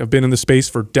fanatic. I've been in the space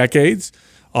for decades.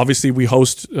 Obviously, we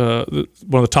host one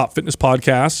of the top fitness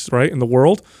podcasts, right, in the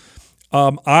world.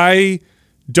 I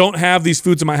don't have these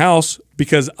foods in my house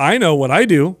because I know what I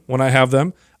do when I have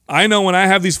them. I know when I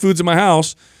have these foods in my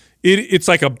house, it is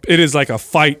like a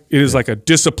fight. It is like a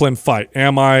disciplined fight.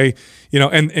 Am I,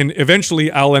 and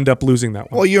eventually I'll end up losing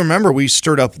that one. Well, you remember we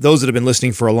stirred up, those that have been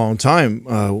listening for a long time,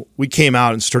 we came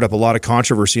out and stirred up a lot of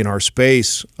controversy in our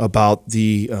space about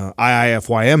the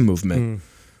IIFYM movement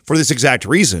for this exact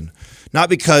reason. Not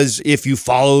because if you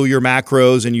follow your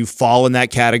macros and you fall in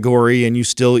that category and you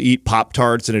still eat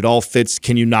Pop-Tarts and it all fits,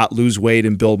 can you not lose weight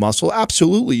and build muscle?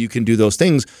 Absolutely, you can do those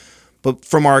things. But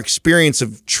from our experience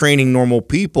of training normal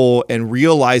people and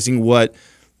realizing what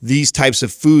these types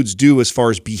of foods do as far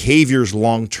as behaviors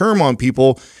long-term on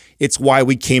people, It's why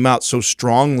we came out so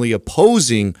strongly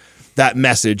opposing that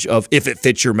message of if it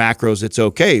fits your macros, it's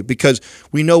okay, because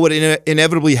we know what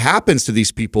inevitably happens to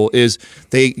these people is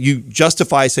you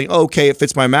justify saying, oh, okay, it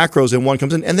fits my macros, and one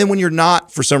comes in, and then when you're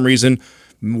not, for some reason,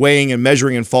 weighing and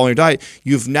measuring and following your diet,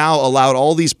 you've now allowed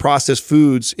all these processed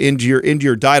foods into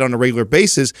your diet on a regular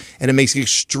basis, and it makes it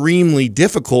extremely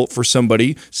difficult for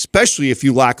somebody, especially if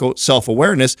you lack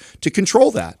self-awareness, to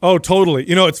control that. Oh, totally.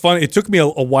 It's funny. It took me a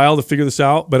while to figure this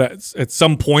out, but at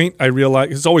some point I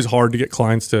realized it's always hard to get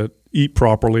clients to eat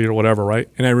properly or whatever, right?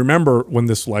 And I remember when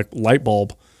this light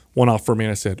bulb went off for me,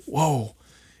 and I said, whoa,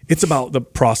 it's about the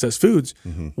processed foods.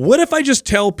 Mm-hmm. What if I just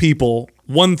tell people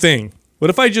one thing? What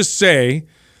if I just say,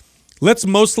 let's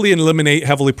mostly eliminate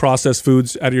heavily processed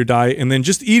foods out of your diet and then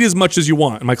just eat as much as you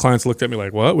want? And my clients looked at me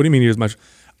like, what? What do you mean eat as much?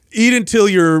 Eat until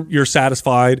you're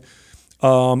satisfied.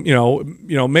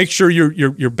 Make sure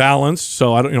you're balanced.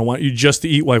 So I don't want you just to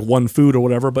eat like one food or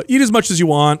whatever, but eat as much as you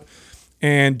want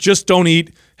and just don't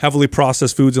eat heavily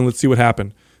processed foods, and let's see what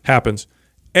happens.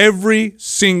 Every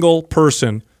single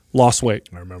person lost weight.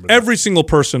 I remember that. Every single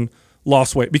person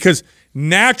lost weight because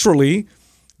naturally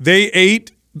they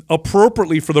ate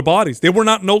appropriately for their bodies. They were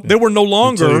no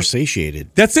longer until you're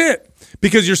satiated. That's it.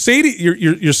 Because your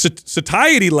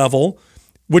satiety level,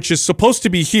 which is supposed to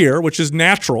be here, which is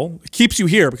natural, it keeps you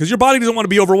here because your body doesn't want to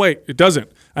be overweight. It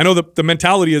doesn't. I know that the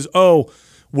mentality is,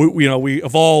 we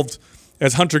evolved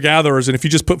as hunter-gatherers, and if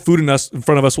you just put food in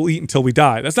front of us, we'll eat until we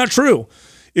die. That's not true.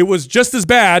 It was just as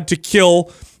bad to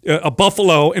kill a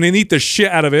buffalo and then eat the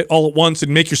shit out of it all at once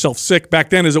and make yourself sick back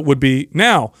then as it would be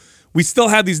now. We still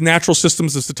had these natural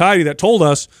systems of satiety that told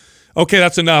us, okay,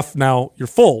 that's enough, now you're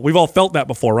full. We've all felt that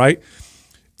before, right?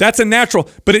 That's a natural,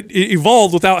 but it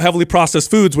evolved without heavily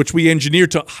processed foods, which we engineered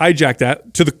to hijack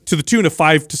that to the tune of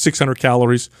 500 to 600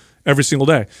 calories every single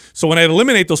day. So when I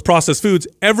eliminate those processed foods,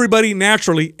 everybody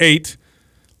naturally ate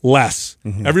less.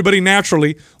 Mm-hmm. Everybody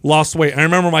naturally lost weight. And I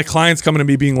remember my clients coming to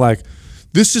me being like,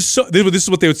 this is what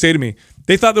they would say to me.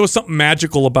 They thought there was something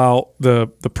magical about the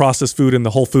processed food and the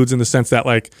whole foods in the sense that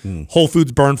whole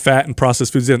foods burn fat and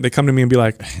processed foods didn't. They come to me and be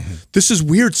like, this is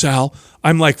weird, Sal.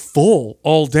 I'm like full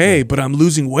all day, but I'm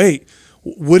losing weight.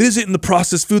 What is it in the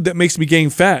processed food that makes me gain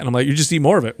fat? And I'm like, you just eat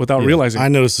more of it without realizing. I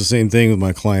noticed the same thing with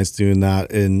my clients doing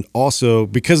that. And also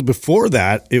because before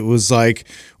that, it was like,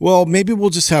 well, maybe we'll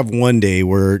just have one day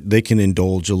where they can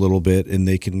indulge a little bit and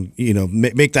they can,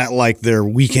 make that like their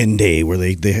weekend day where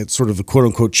they had sort of a quote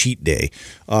unquote cheat day.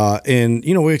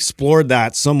 We explored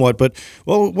that somewhat. But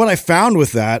what I found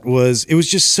with that was it was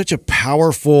just such a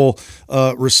powerful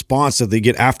response that they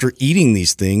get after eating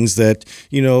these things that,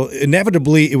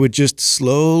 inevitably it would just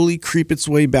slowly creep its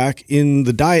way back in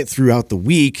the diet throughout the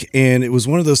week. And it was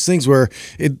one of those things where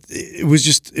it was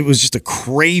just a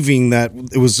craving, that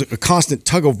it was a constant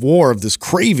tug of war of this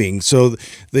craving. So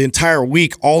the entire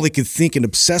week, all they could think and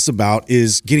obsess about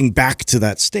is getting back to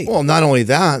that state. Well, not only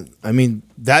that,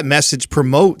 that message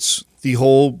promotes the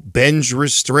whole binge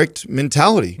restrict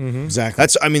mentality. Mm-hmm.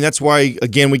 Exactly. That's why,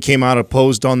 again, we came out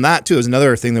opposed on that too. It was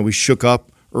another thing that we shook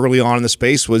up early on in the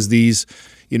space was these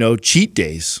cheat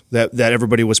days that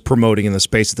everybody was promoting in the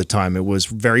space at the time. It was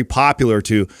very popular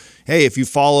to, hey, if you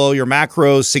follow your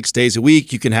macros 6 days a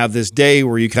week, you can have this day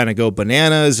where you kind of go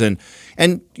bananas and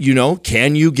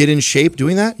can you get in shape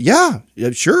doing that? Yeah,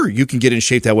 sure, you can get in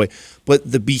shape that way. But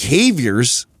the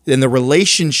behaviors and the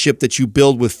relationship that you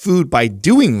build with food by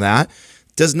doing that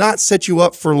does not set you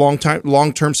up for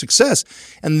long-term success.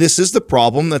 And this is the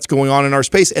problem that's going on in our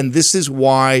space. And this is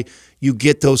why you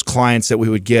get those clients that we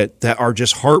would get that are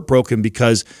just heartbroken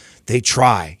because they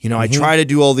try. I try to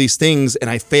do all these things and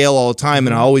I fail all the time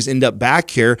and I always end up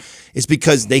back here. It's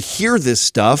because they hear this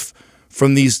stuff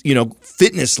from these,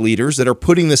 fitness leaders that are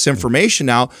putting this information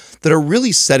out that are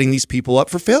really setting these people up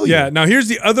for failure. Yeah. Now here's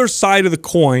the other side of the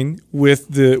coin with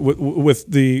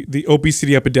the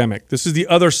obesity epidemic. This is the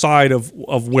other side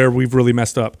of where we've really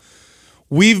messed up.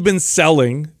 We've been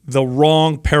selling the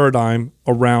wrong paradigm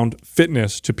around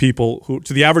fitness to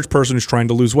to the average person who's trying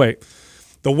to lose weight.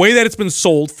 The way that it's been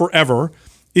sold forever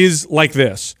is like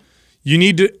this. You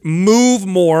need to move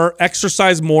more,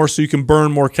 exercise more so you can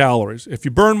burn more calories. If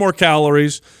you burn more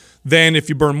calories, then if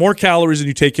you burn more calories than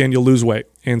you take in, you'll lose weight.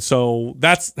 And so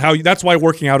that's why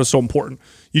working out is so important.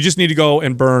 You just need to go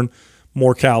and burn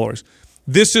more calories.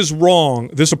 This is wrong.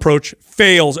 This approach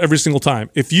fails every single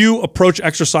time. If you approach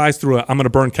exercise through I'm going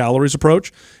to burn calories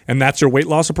approach, and that's your weight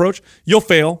loss approach, you'll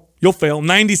fail.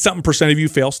 90-something% of you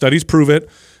fail. Studies prove it.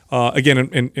 Again,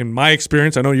 in my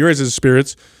experience, I know yours is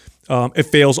experience, it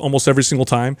fails almost every single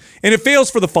time. And it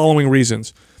fails for the following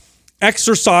reasons.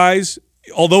 Exercise,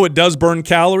 although it does burn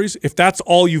calories, if that's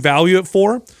all you value it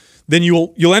for, then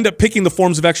you'll end up picking the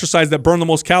forms of exercise that burn the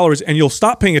most calories, and you'll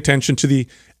stop paying attention to the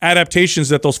adaptations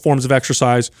that those forms of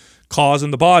exercise cause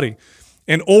in the body.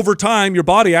 And over time, your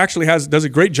body actually does a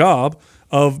great job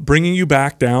of bringing you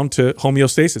back down to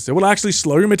homeostasis. It will actually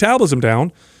slow your metabolism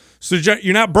down, so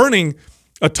you're not burning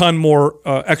a ton more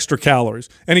extra calories.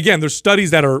 And again, there's studies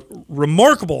that are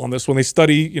remarkable on this when they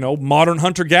study, modern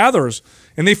hunter-gatherers,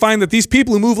 and they find that these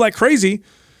people who move like crazy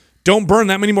don't burn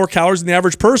that many more calories than the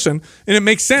average person. And it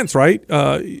makes sense, right?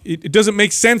 It doesn't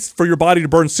make sense for your body to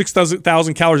burn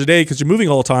 6,000 calories a day because you're moving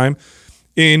all the time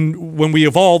when we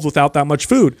evolved without that much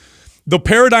food. The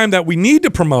paradigm that we need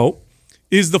to promote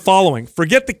is the following.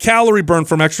 Forget the calorie burn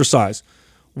from exercise.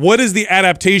 What is the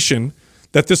adaptation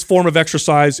that this form of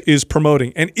exercise is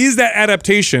promoting? And is that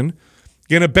adaptation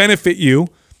going to benefit you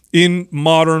in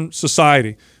modern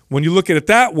society? When you look at it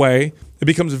that way, it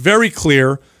becomes very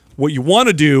clear what you want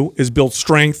to do is build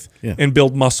strength and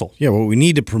build muscle. Yeah, what we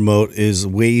need to promote is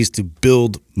ways to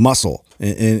build muscle.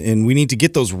 And we need to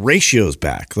get those ratios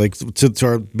back. Like to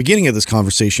our beginning of this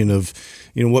conversation of,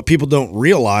 what people don't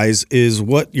realize is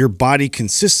what your body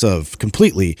consists of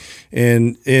completely.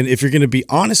 And if you're going to be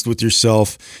honest with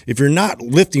yourself, if you're not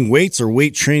lifting weights or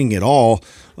weight training at all,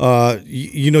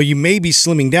 you may be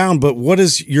slimming down, but what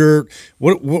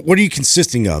are you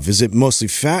consisting of? Is it mostly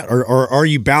fat, or are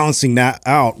you balancing that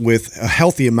out with a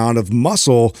healthy amount of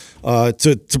muscle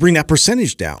to bring that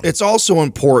percentage down? It's also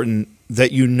important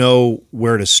that you know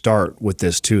where to start with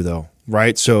this too, though,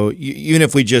 right? So even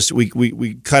if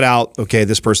we cut out, okay,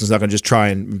 this person's not going to just try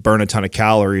and burn a ton of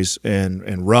calories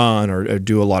and run or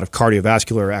do a lot of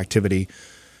cardiovascular activity,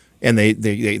 and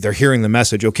they're hearing the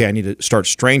message, okay, I need to start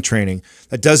strength training.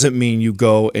 That doesn't mean you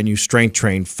go and you strength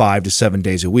train 5 to 7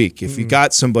 days a week. If you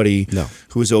got somebody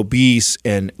who is obese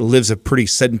and lives a pretty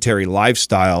sedentary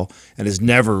lifestyle and has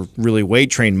never really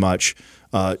weight trained much,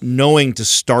 knowing to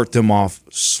start them off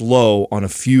slow on a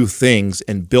few things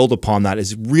and build upon that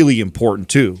is really important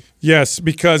too. Yes,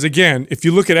 because again, if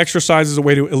you look at exercise as a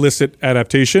way to elicit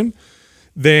adaptation,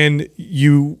 then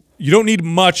you don't need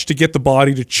much to get the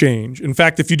body to change. In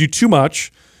fact, if you do too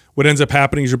much, what ends up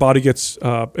happening is your body it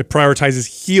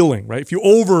prioritizes healing, right? If you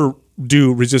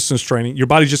overdo resistance training, your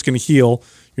body's just going to heal.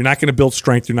 You're not going to build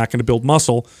strength. You're not going to build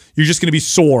muscle. You're just going to be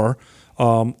sore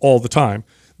all the time.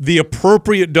 The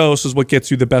appropriate dose is what gets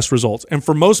you the best results. And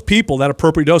for most people, that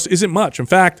appropriate dose isn't much. In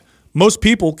fact, most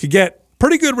people could get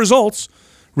pretty good results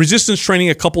resistance training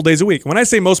a couple days a week. When I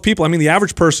say most people, I mean the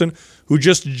average person who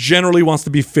just generally wants to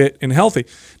be fit and healthy.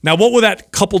 Now, what will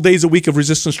that couple days a week of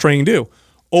resistance training do?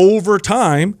 Over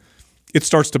time, it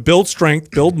starts to build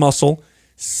strength, build muscle,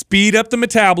 speed up the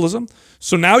metabolism.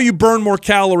 So now you burn more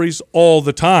calories all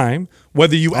the time,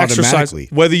 whether you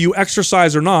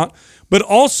exercise or not. But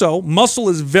also, muscle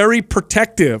is very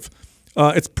protective.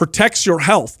 It protects your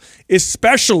health,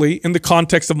 especially in the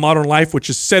context of modern life, which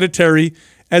is sedentary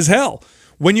as hell.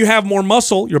 When you have more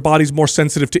muscle, your body's more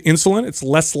sensitive to insulin. It's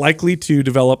less likely to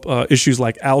develop issues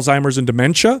like Alzheimer's and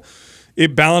dementia.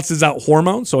 It balances out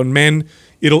hormones. So in men,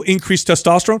 it'll increase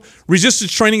testosterone.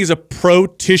 Resistance training is a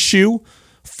pro-tissue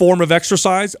form of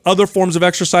exercise. Other forms of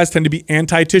exercise tend to be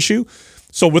anti-tissue.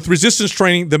 So with resistance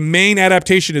training, the main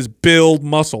adaptation is build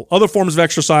muscle. Other forms of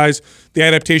exercise, the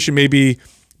adaptation may be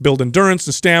build endurance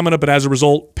and stamina, but as a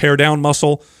result, pare down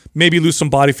muscle, maybe lose some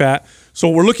body fat. So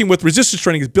what we're looking with resistance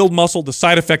training is build muscle, the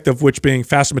side effect of which being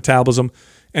faster metabolism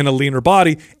and a leaner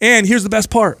body. And here's the best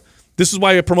part. This is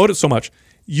why I promote it so much.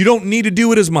 You don't need to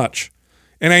do it as much.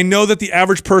 And I know that the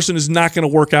average person is not going to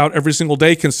work out every single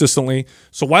day consistently.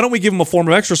 So why don't we give them a form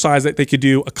of exercise that they could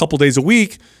do a couple days a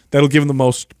week that'll give them the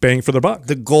most bang for their buck?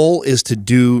 The goal is to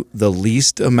do the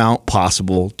least amount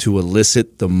possible to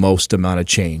elicit the most amount of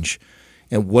change.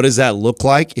 And what does that look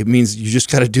like? It means you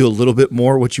just got to do a little bit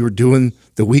more what you were doing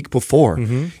the week before.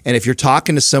 Mm-hmm. And if you're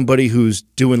talking to somebody who's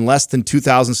doing less than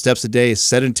 2,000 steps a day, is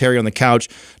sedentary on the couch,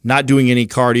 not doing any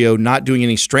cardio, not doing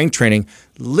any strength training,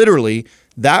 literally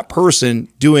that person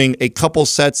doing a couple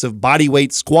sets of body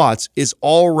weight squats is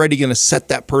already going to set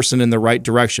that person in the right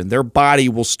direction. Their body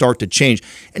will start to change.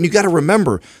 And you got to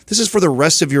remember, this is for the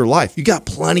rest of your life. You got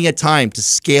plenty of time to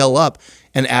scale up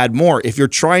and add more. If you're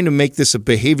trying to make this a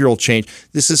behavioral change,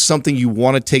 this is something you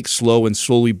want to take slow and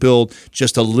slowly build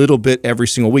just a little bit every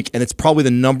single week. And it's probably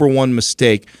the number one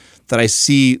mistake that I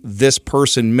see this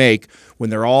person make when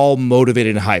they're all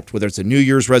motivated and hyped, whether it's a New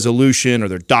Year's resolution or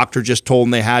their doctor just told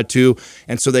them they had to.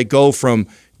 And so they go from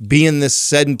being this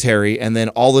sedentary and then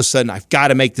all of a sudden, I've got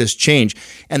to make this change.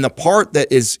 And the part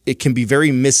that is, it can be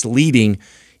very misleading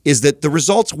is that the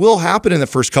results will happen in the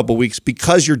first couple of weeks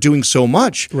because you're doing so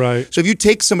much. Right. So if you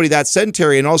take somebody that's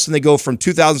sedentary and all of a sudden they go from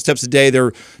 2,000 steps a day,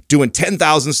 they're doing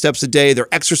 10,000 steps a day, they're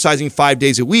exercising 5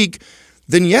 days a week,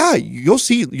 then yeah, you'll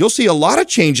see a lot of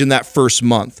change in that first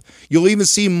month. You'll even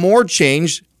see more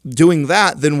change doing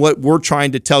that than what we're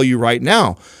trying to tell you right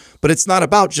now. But it's not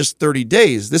about just 30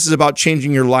 days. This is about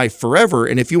changing your life forever.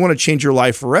 And if you want to change your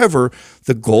life forever,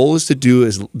 the goal is to do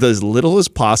as little as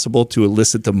possible to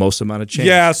elicit the most amount of change.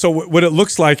 Yeah, so what it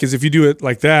looks like is if you do it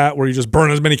like that, where you just burn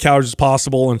as many calories as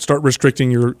possible and start restricting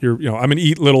your I'm going to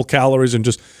eat little calories and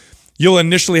just, you'll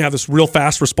initially have this real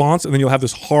fast response and then you'll have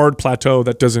this hard plateau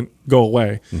that doesn't go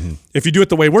away. Mm-hmm. If you do it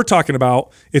the way we're talking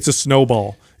about, it's a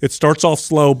snowball. It starts off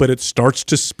slow, but it starts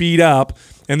to speed up.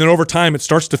 And then over time, it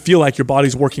starts to feel like your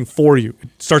body's working for you. It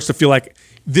starts to feel like,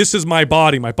 this is my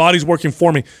body. My body's working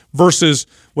for me. Versus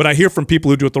what I hear from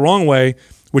people who do it the wrong way,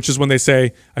 which is when they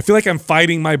say, I feel like I'm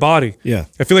fighting my body. Yeah.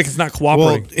 I feel like it's not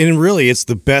cooperating. Well, and really, it's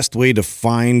the best way to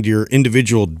find your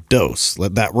individual dose,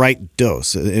 that right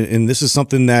dose. And this is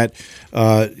something that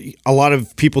a lot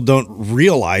of people don't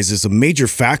realize is a major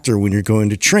factor when you're going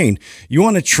to train. You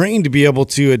want to train to be able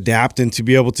to adapt and to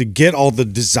be able to get all the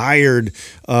desired,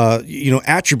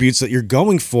 attributes that you're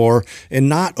going for and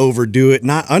not overdo it,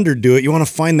 not underdo it. You want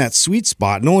to find that sweet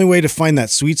spot. And the only way to find that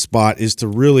sweet spot is to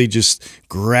really just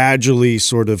gradually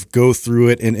sort of go through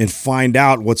it and find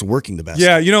out what's working the best.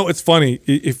 Yeah, it's funny.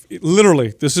 If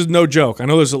literally, this is no joke. I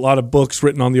know there's a lot of books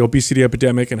written on the obesity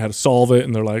epidemic and how to solve it,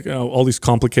 and they're like, all these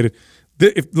complicated.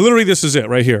 Literally, this is it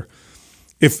right here.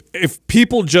 If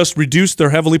people just reduce their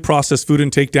heavily processed food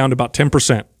intake down to about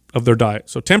 10% of their diet,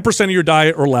 so 10% of your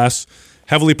diet or less,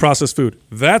 heavily processed food.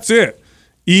 That's it.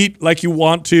 Eat like you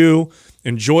want to.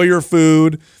 Enjoy your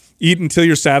food. Eat until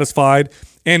you're satisfied.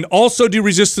 And also do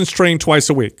resistance training twice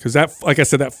a week because that, like I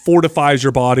said, that fortifies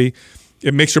your body.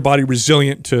 It makes your body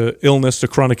resilient to illness, to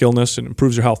chronic illness, and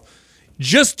improves your health.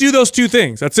 Just do those two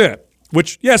things. That's it.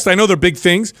 Which, yes, I know they're big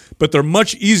things, but they're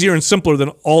much easier and simpler than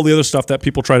all the other stuff that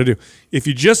people try to do. If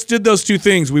you just did those two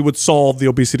things, we would solve the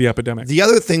obesity epidemic. The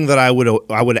other thing that I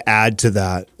would add to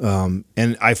that,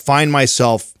 and I find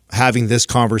myself having this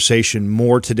conversation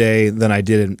more today than I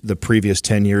did in the previous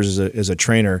 10 years as a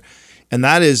trainer, and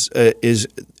that is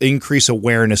increase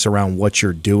awareness around what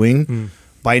you're doing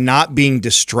by not being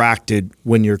distracted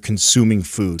when you're consuming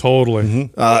food.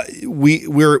 Totally.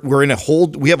 We're in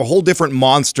we have a whole different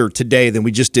monster today than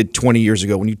we just did 20 years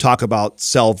ago. When you talk about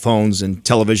cell phones and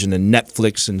television and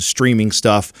Netflix and streaming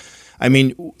stuff, I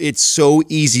mean, it's so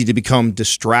easy to become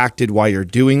distracted while you're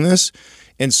doing this.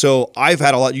 And so I've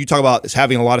had you talk about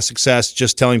having a lot of success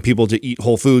just telling people to eat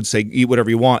whole foods, say eat whatever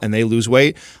you want, and they lose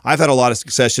weight. I've had a lot of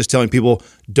success just telling people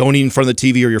don't eat in front of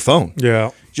the TV or your phone.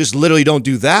 Yeah. Just literally don't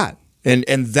do that. And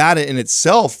that in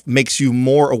itself makes you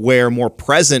more aware, more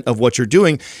present of what you're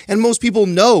doing. And most people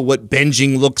know what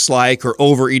binging looks like or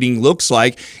overeating looks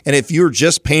like. And if you're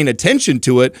just paying attention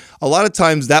to it, a lot of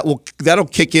times that'll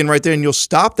kick in right there and you'll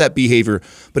stop that behavior.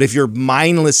 But if you're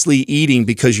mindlessly eating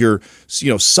because you're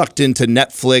sucked into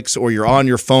Netflix or you're on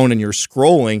your phone and you're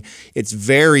scrolling, it's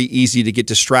very easy to get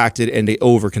distracted and to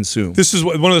overconsume. This is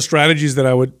one of the strategies that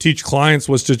I would teach clients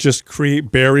was to just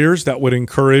create barriers that would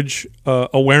encourage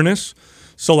awareness.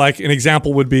 So like an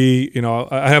example would be,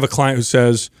 I have a client who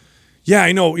says, yeah,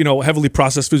 I know, heavily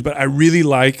processed foods, but I really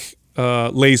like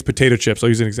Lay's potato chips. I'll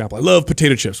use an example. I love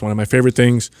potato chips, one of my favorite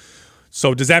things.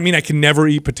 So does that mean I can never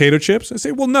eat potato chips? I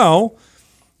say, well, no,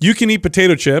 you can eat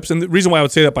potato chips. And the reason why I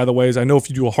would say that, by the way, is I know if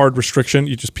you do a hard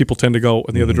restriction, people tend to go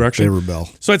in the other direction. They rebel.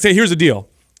 So I'd say, here's the deal.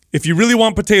 If you really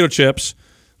want potato chips,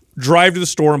 drive to the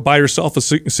store and buy yourself a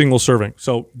single serving.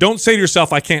 So don't say to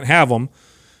yourself, I can't have them.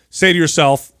 Say to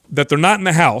yourself that they're not in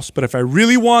the house, but if I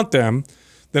really want them,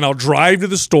 then I'll drive to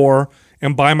the store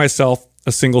and buy myself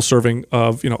a single serving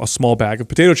of, a small bag of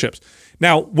potato chips.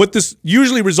 Now, what this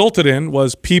usually resulted in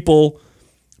was people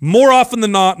more often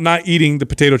than not eating the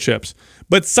potato chips.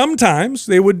 But sometimes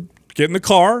they would get in the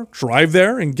car, drive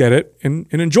there and get it and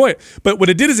enjoy it. But what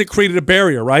it did is it created a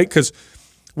barrier, right? Because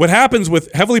what happens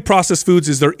with heavily processed foods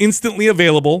is they're instantly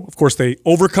available. Of course, they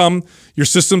overcome your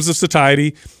systems of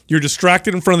satiety. You're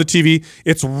distracted in front of the TV.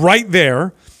 It's right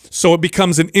there. So it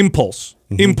becomes an impulse.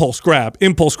 Impulse grab.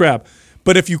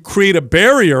 But if you create a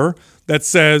barrier that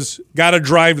says, got to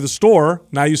drive to the store.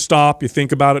 Now you stop, you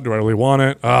think about it. Do I really want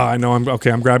it? I know I'm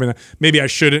grabbing that. Maybe I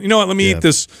shouldn't. You know what? Let me eat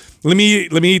this. Let me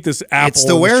eat this apple. It's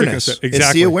the awareness. Exactly.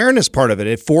 It's the awareness part of it.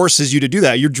 It forces you to do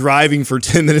that. You're driving for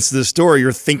 10 minutes to the store.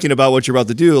 You're thinking about what you're about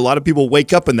to do. A lot of people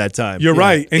wake up in that time. You're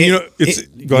right. And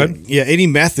go ahead. Yeah, any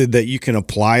method that you can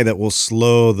apply that will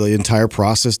slow the entire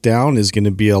process down is going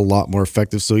to be a lot more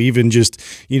effective. So even just,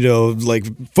 like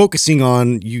focusing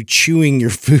on you chewing your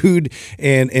food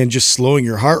and just slowing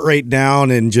your heart rate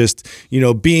down and just,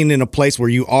 being in a place where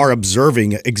you are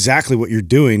observing exactly what you're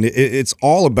doing. It's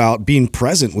all about being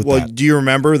present with that. Do you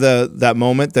remember that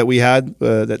moment that we had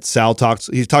that Sal talks?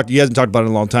 He hasn't talked about it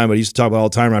in a long time, but he used to talk about it all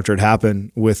the time after it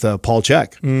happened with Paul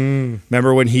Chek.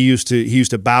 Remember when he used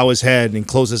to bow his head and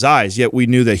close his eyes? Yet we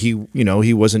knew that he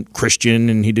wasn't Christian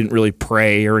and he didn't really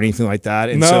pray or anything like that.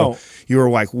 And so you were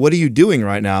like, "What are you doing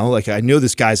right now?" Like, I know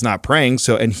this guy's not praying.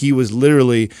 And he was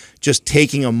literally just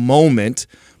taking a moment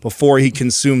before he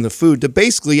consumed the food to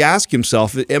basically ask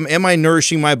himself, am I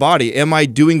nourishing my body? Am I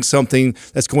doing something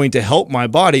that's going to help my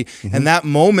body? Mm-hmm. And that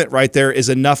moment right there is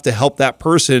enough to help that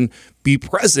person be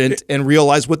present and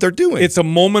realize what they're doing. It's a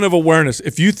moment of awareness.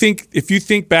 If you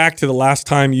think back to the last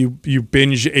time you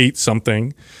binge ate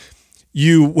something,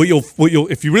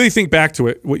 if you really think back to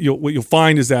it, what you'll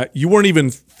find is that you weren't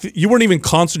even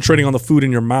concentrating on the food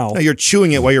in your mouth. No, you're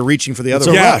chewing it while you're reaching for the other.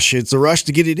 It's a rush. It's a rush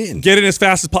to get it in. Get it as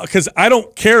fast as possible. Because I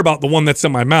don't care about the one that's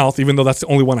in my mouth, even though that's the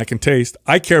only one I can taste.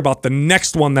 I care about the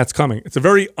next one that's coming. It's a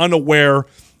very unaware,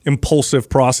 impulsive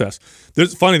process.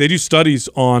 It's funny, they do studies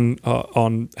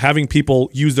on having people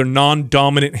use their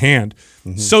non-dominant hand.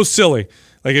 Mm-hmm. So silly.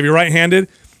 Like if you're right-handed,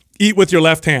 eat with your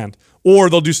left hand.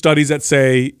 Or they'll do studies that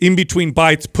say, in between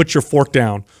bites, put your fork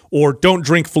down. Or don't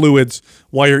drink fluids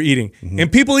while you're eating. Mm-hmm.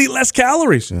 And people eat less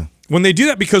calories when they do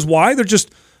that. Because why? They're just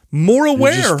more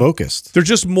aware. They're just focused. They're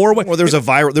just more aware. Well, there was a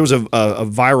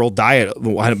viral diet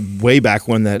way back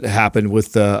when that happened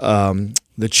with the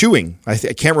chewing. I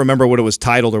can't remember what it was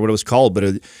titled or what it was called, but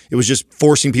it was just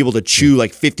forcing people to chew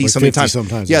like 50 something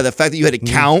times. Yeah, the fact that you had to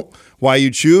count while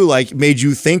you chew made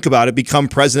you think about it, become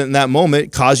present in that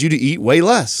moment, caused you to eat way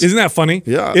less. Isn't that funny?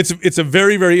 Yeah. It's a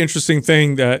very, very interesting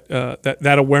thing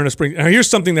that awareness brings. Now, here's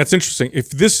something that's interesting.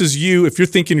 If this is you, if you're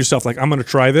thinking to yourself, like, I'm going to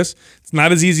try this, it's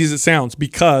not as easy as it sounds,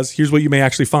 because here's what you may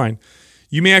actually find.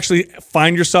 You may actually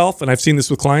find yourself, and I've seen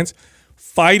this with clients,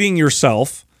 fighting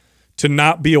yourself to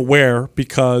not be aware,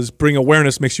 because bring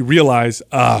awareness makes you realize,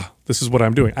 this is what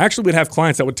I'm doing. I actually would have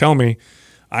clients that would tell me,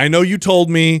 I know you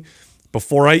told me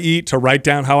before I eat to write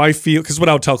down how I feel. Because what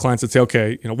I would tell clients, I'd say,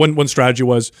 okay, one strategy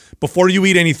was, before you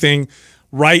eat anything,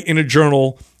 write in a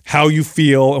journal how you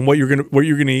feel and what you're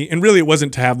gonna eat. And really, it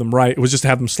wasn't to have them write; it was just to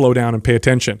have them slow down and pay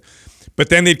attention. But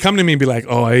then they'd come to me and be like,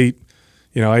 "Oh, I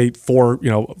ate 5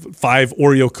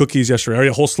 Oreo cookies yesterday. I ate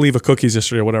a whole sleeve of cookies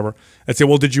yesterday, or whatever." I'd say,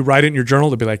 "Well, did you write it in your journal?"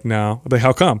 They'd be like, "No." I'd be like,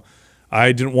 "How come?"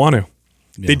 "I didn't want to."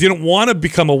 Yeah. They didn't want to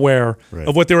become aware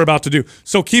of what they were about to do.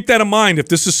 So keep that in mind. If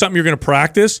this is something you're going to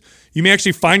practice, you may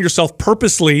actually find yourself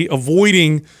purposely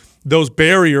avoiding those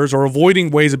barriers or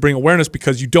avoiding ways to bring awareness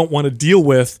because you don't want to deal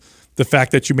with the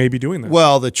fact that you may be doing that.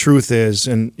 Well, the truth is,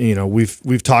 and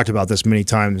we've talked about this many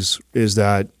times, is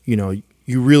that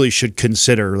you really should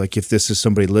consider, like, if this is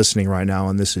somebody listening right now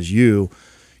and this is you,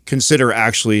 consider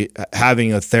actually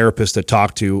having a therapist to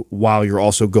talk to while you're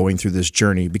also going through this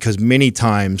journey, because many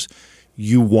times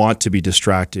you want to be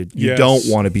distracted. You don't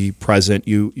want to be present.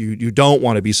 You don't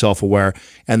want to be self-aware,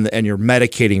 and you're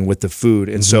medicating with the food.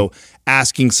 And so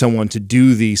asking someone to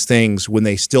do these things when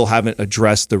they still haven't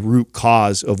addressed the root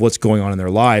cause of what's going on in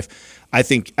their life, I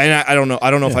think, and I don't know if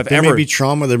I've ever. There may be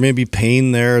trauma, there may be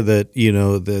pain there that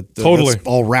totally that's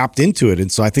all wrapped into it. And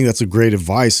so I think that's a great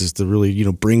advice, is to really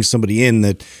bring somebody in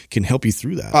that can help you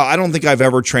through that. I don't think I've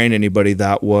ever trained anybody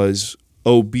that was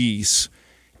obese,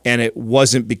 and it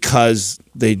wasn't because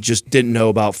they just didn't know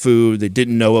about food, they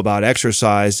didn't know about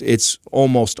exercise. It's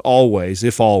almost always,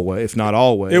 if not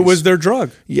always, it was their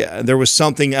drug. Yeah, there was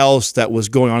something else that was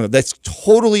going on that's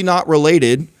totally not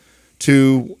related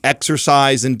to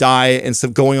exercise and diet and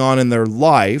stuff going on in their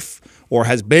life, or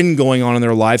has been going on in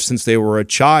their life since they were a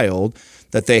child,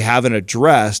 that they haven't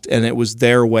addressed, and it was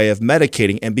their way of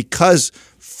medicating. And because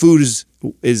food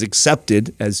is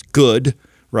accepted as good,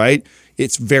 right?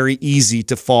 It's very easy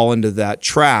to fall into that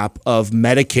trap of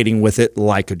medicating with it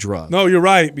like a drug. No, you're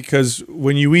right, because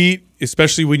when you eat,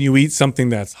 especially when you eat something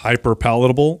that's hyper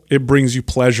palatable, it brings you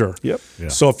pleasure. Yep. Yeah.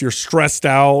 So if you're stressed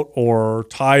out or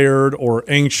tired or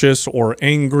anxious or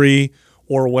angry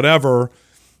or whatever,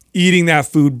 eating that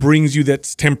food brings you that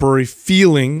temporary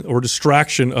feeling or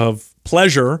distraction of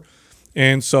pleasure,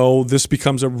 And so this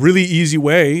becomes a really easy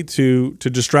way to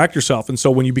distract yourself. And so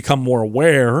when you become more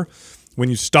aware, when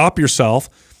you stop yourself,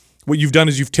 what you've done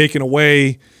is you've taken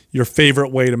away your favorite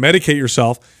way to medicate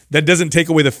yourself. That doesn't take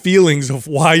away the feelings of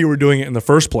why you were doing it in the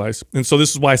first place. And so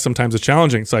this is why sometimes it's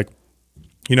challenging. It's like,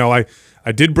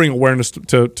 I did bring awareness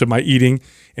to my eating,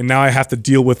 and now I have to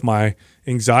deal with my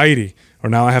anxiety, or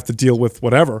now I have to deal with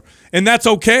whatever. And that's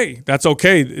okay. That's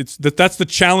okay. That's the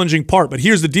challenging part. But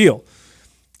here's the deal.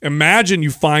 Imagine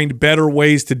you find better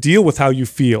ways to deal with how you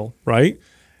feel, right?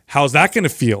 How's that going to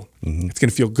feel? Mm-hmm. It's going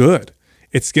to feel good.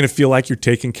 It's going to feel like you're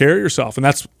taking care of yourself. And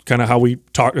that's kind of how we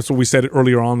talk. That's what we said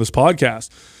earlier on this podcast.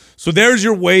 So there's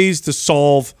your ways to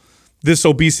solve this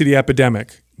obesity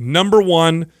epidemic. Number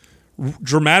 1,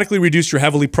 dramatically reduce your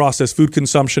heavily processed food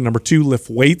consumption. Number 2, lift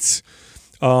weights.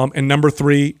 And number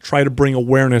 3, try to bring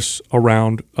awareness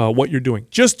around what you're doing.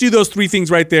 Just do those 3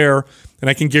 things right there, and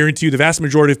I can guarantee you the vast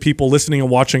majority of people listening and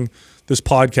watching this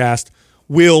podcast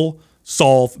will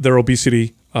solve their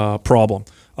obesity problem.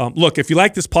 Look, if you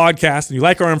like this podcast and you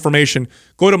like our information,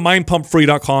 go to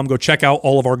mindpumpfree.com. Go check out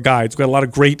all of our guides. We've got a lot of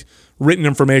great written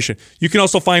information. You can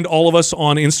also find all of us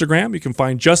on Instagram. You can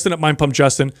find Justin at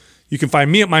mindpumpjustin. You can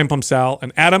find me at mindpumpsal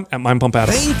and Adam at mindpumpadam.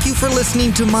 Thank you for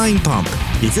listening to Mind Pump.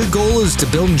 If your goal is to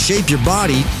build and shape your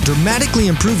body, dramatically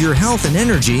improve your health and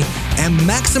energy, and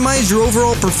maximize your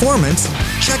overall performance,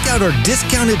 check out our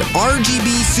discounted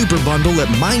RGB Super Bundle at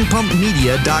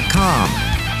mindpumpmedia.com.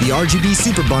 The RGB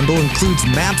Super Bundle includes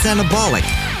MAPS Anabolic,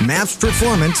 MAPS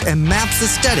Performance, and MAPS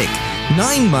Aesthetic.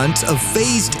 9 months of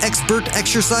phased expert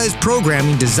exercise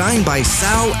programming designed by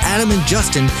Sal, Adam, and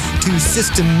Justin to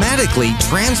systematically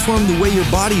transform the way your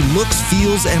body looks,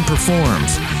 feels, and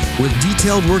performs. With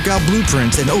detailed workout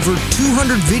blueprints and over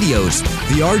 200 videos,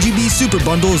 the RGB Super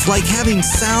Bundle is like having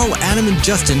Sal, Adam, and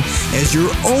Justin as your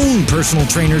own personal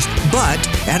trainers, but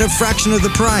at a fraction of the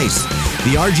price.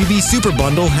 The RGB Super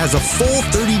Bundle has a full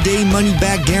 30-day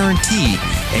money-back guarantee,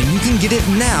 and you can get it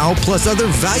now plus other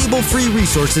valuable free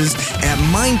resources at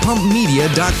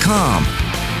mindpumpmedia.com.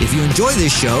 If you enjoy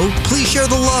this show, please share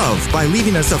the love by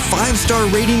leaving us a 5-star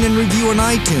rating and review on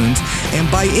iTunes and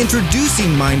by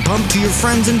introducing Mind Pump to your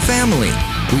friends and family.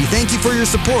 We thank you for your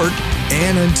support,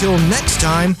 and until next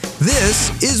time,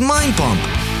 this is Mind Pump.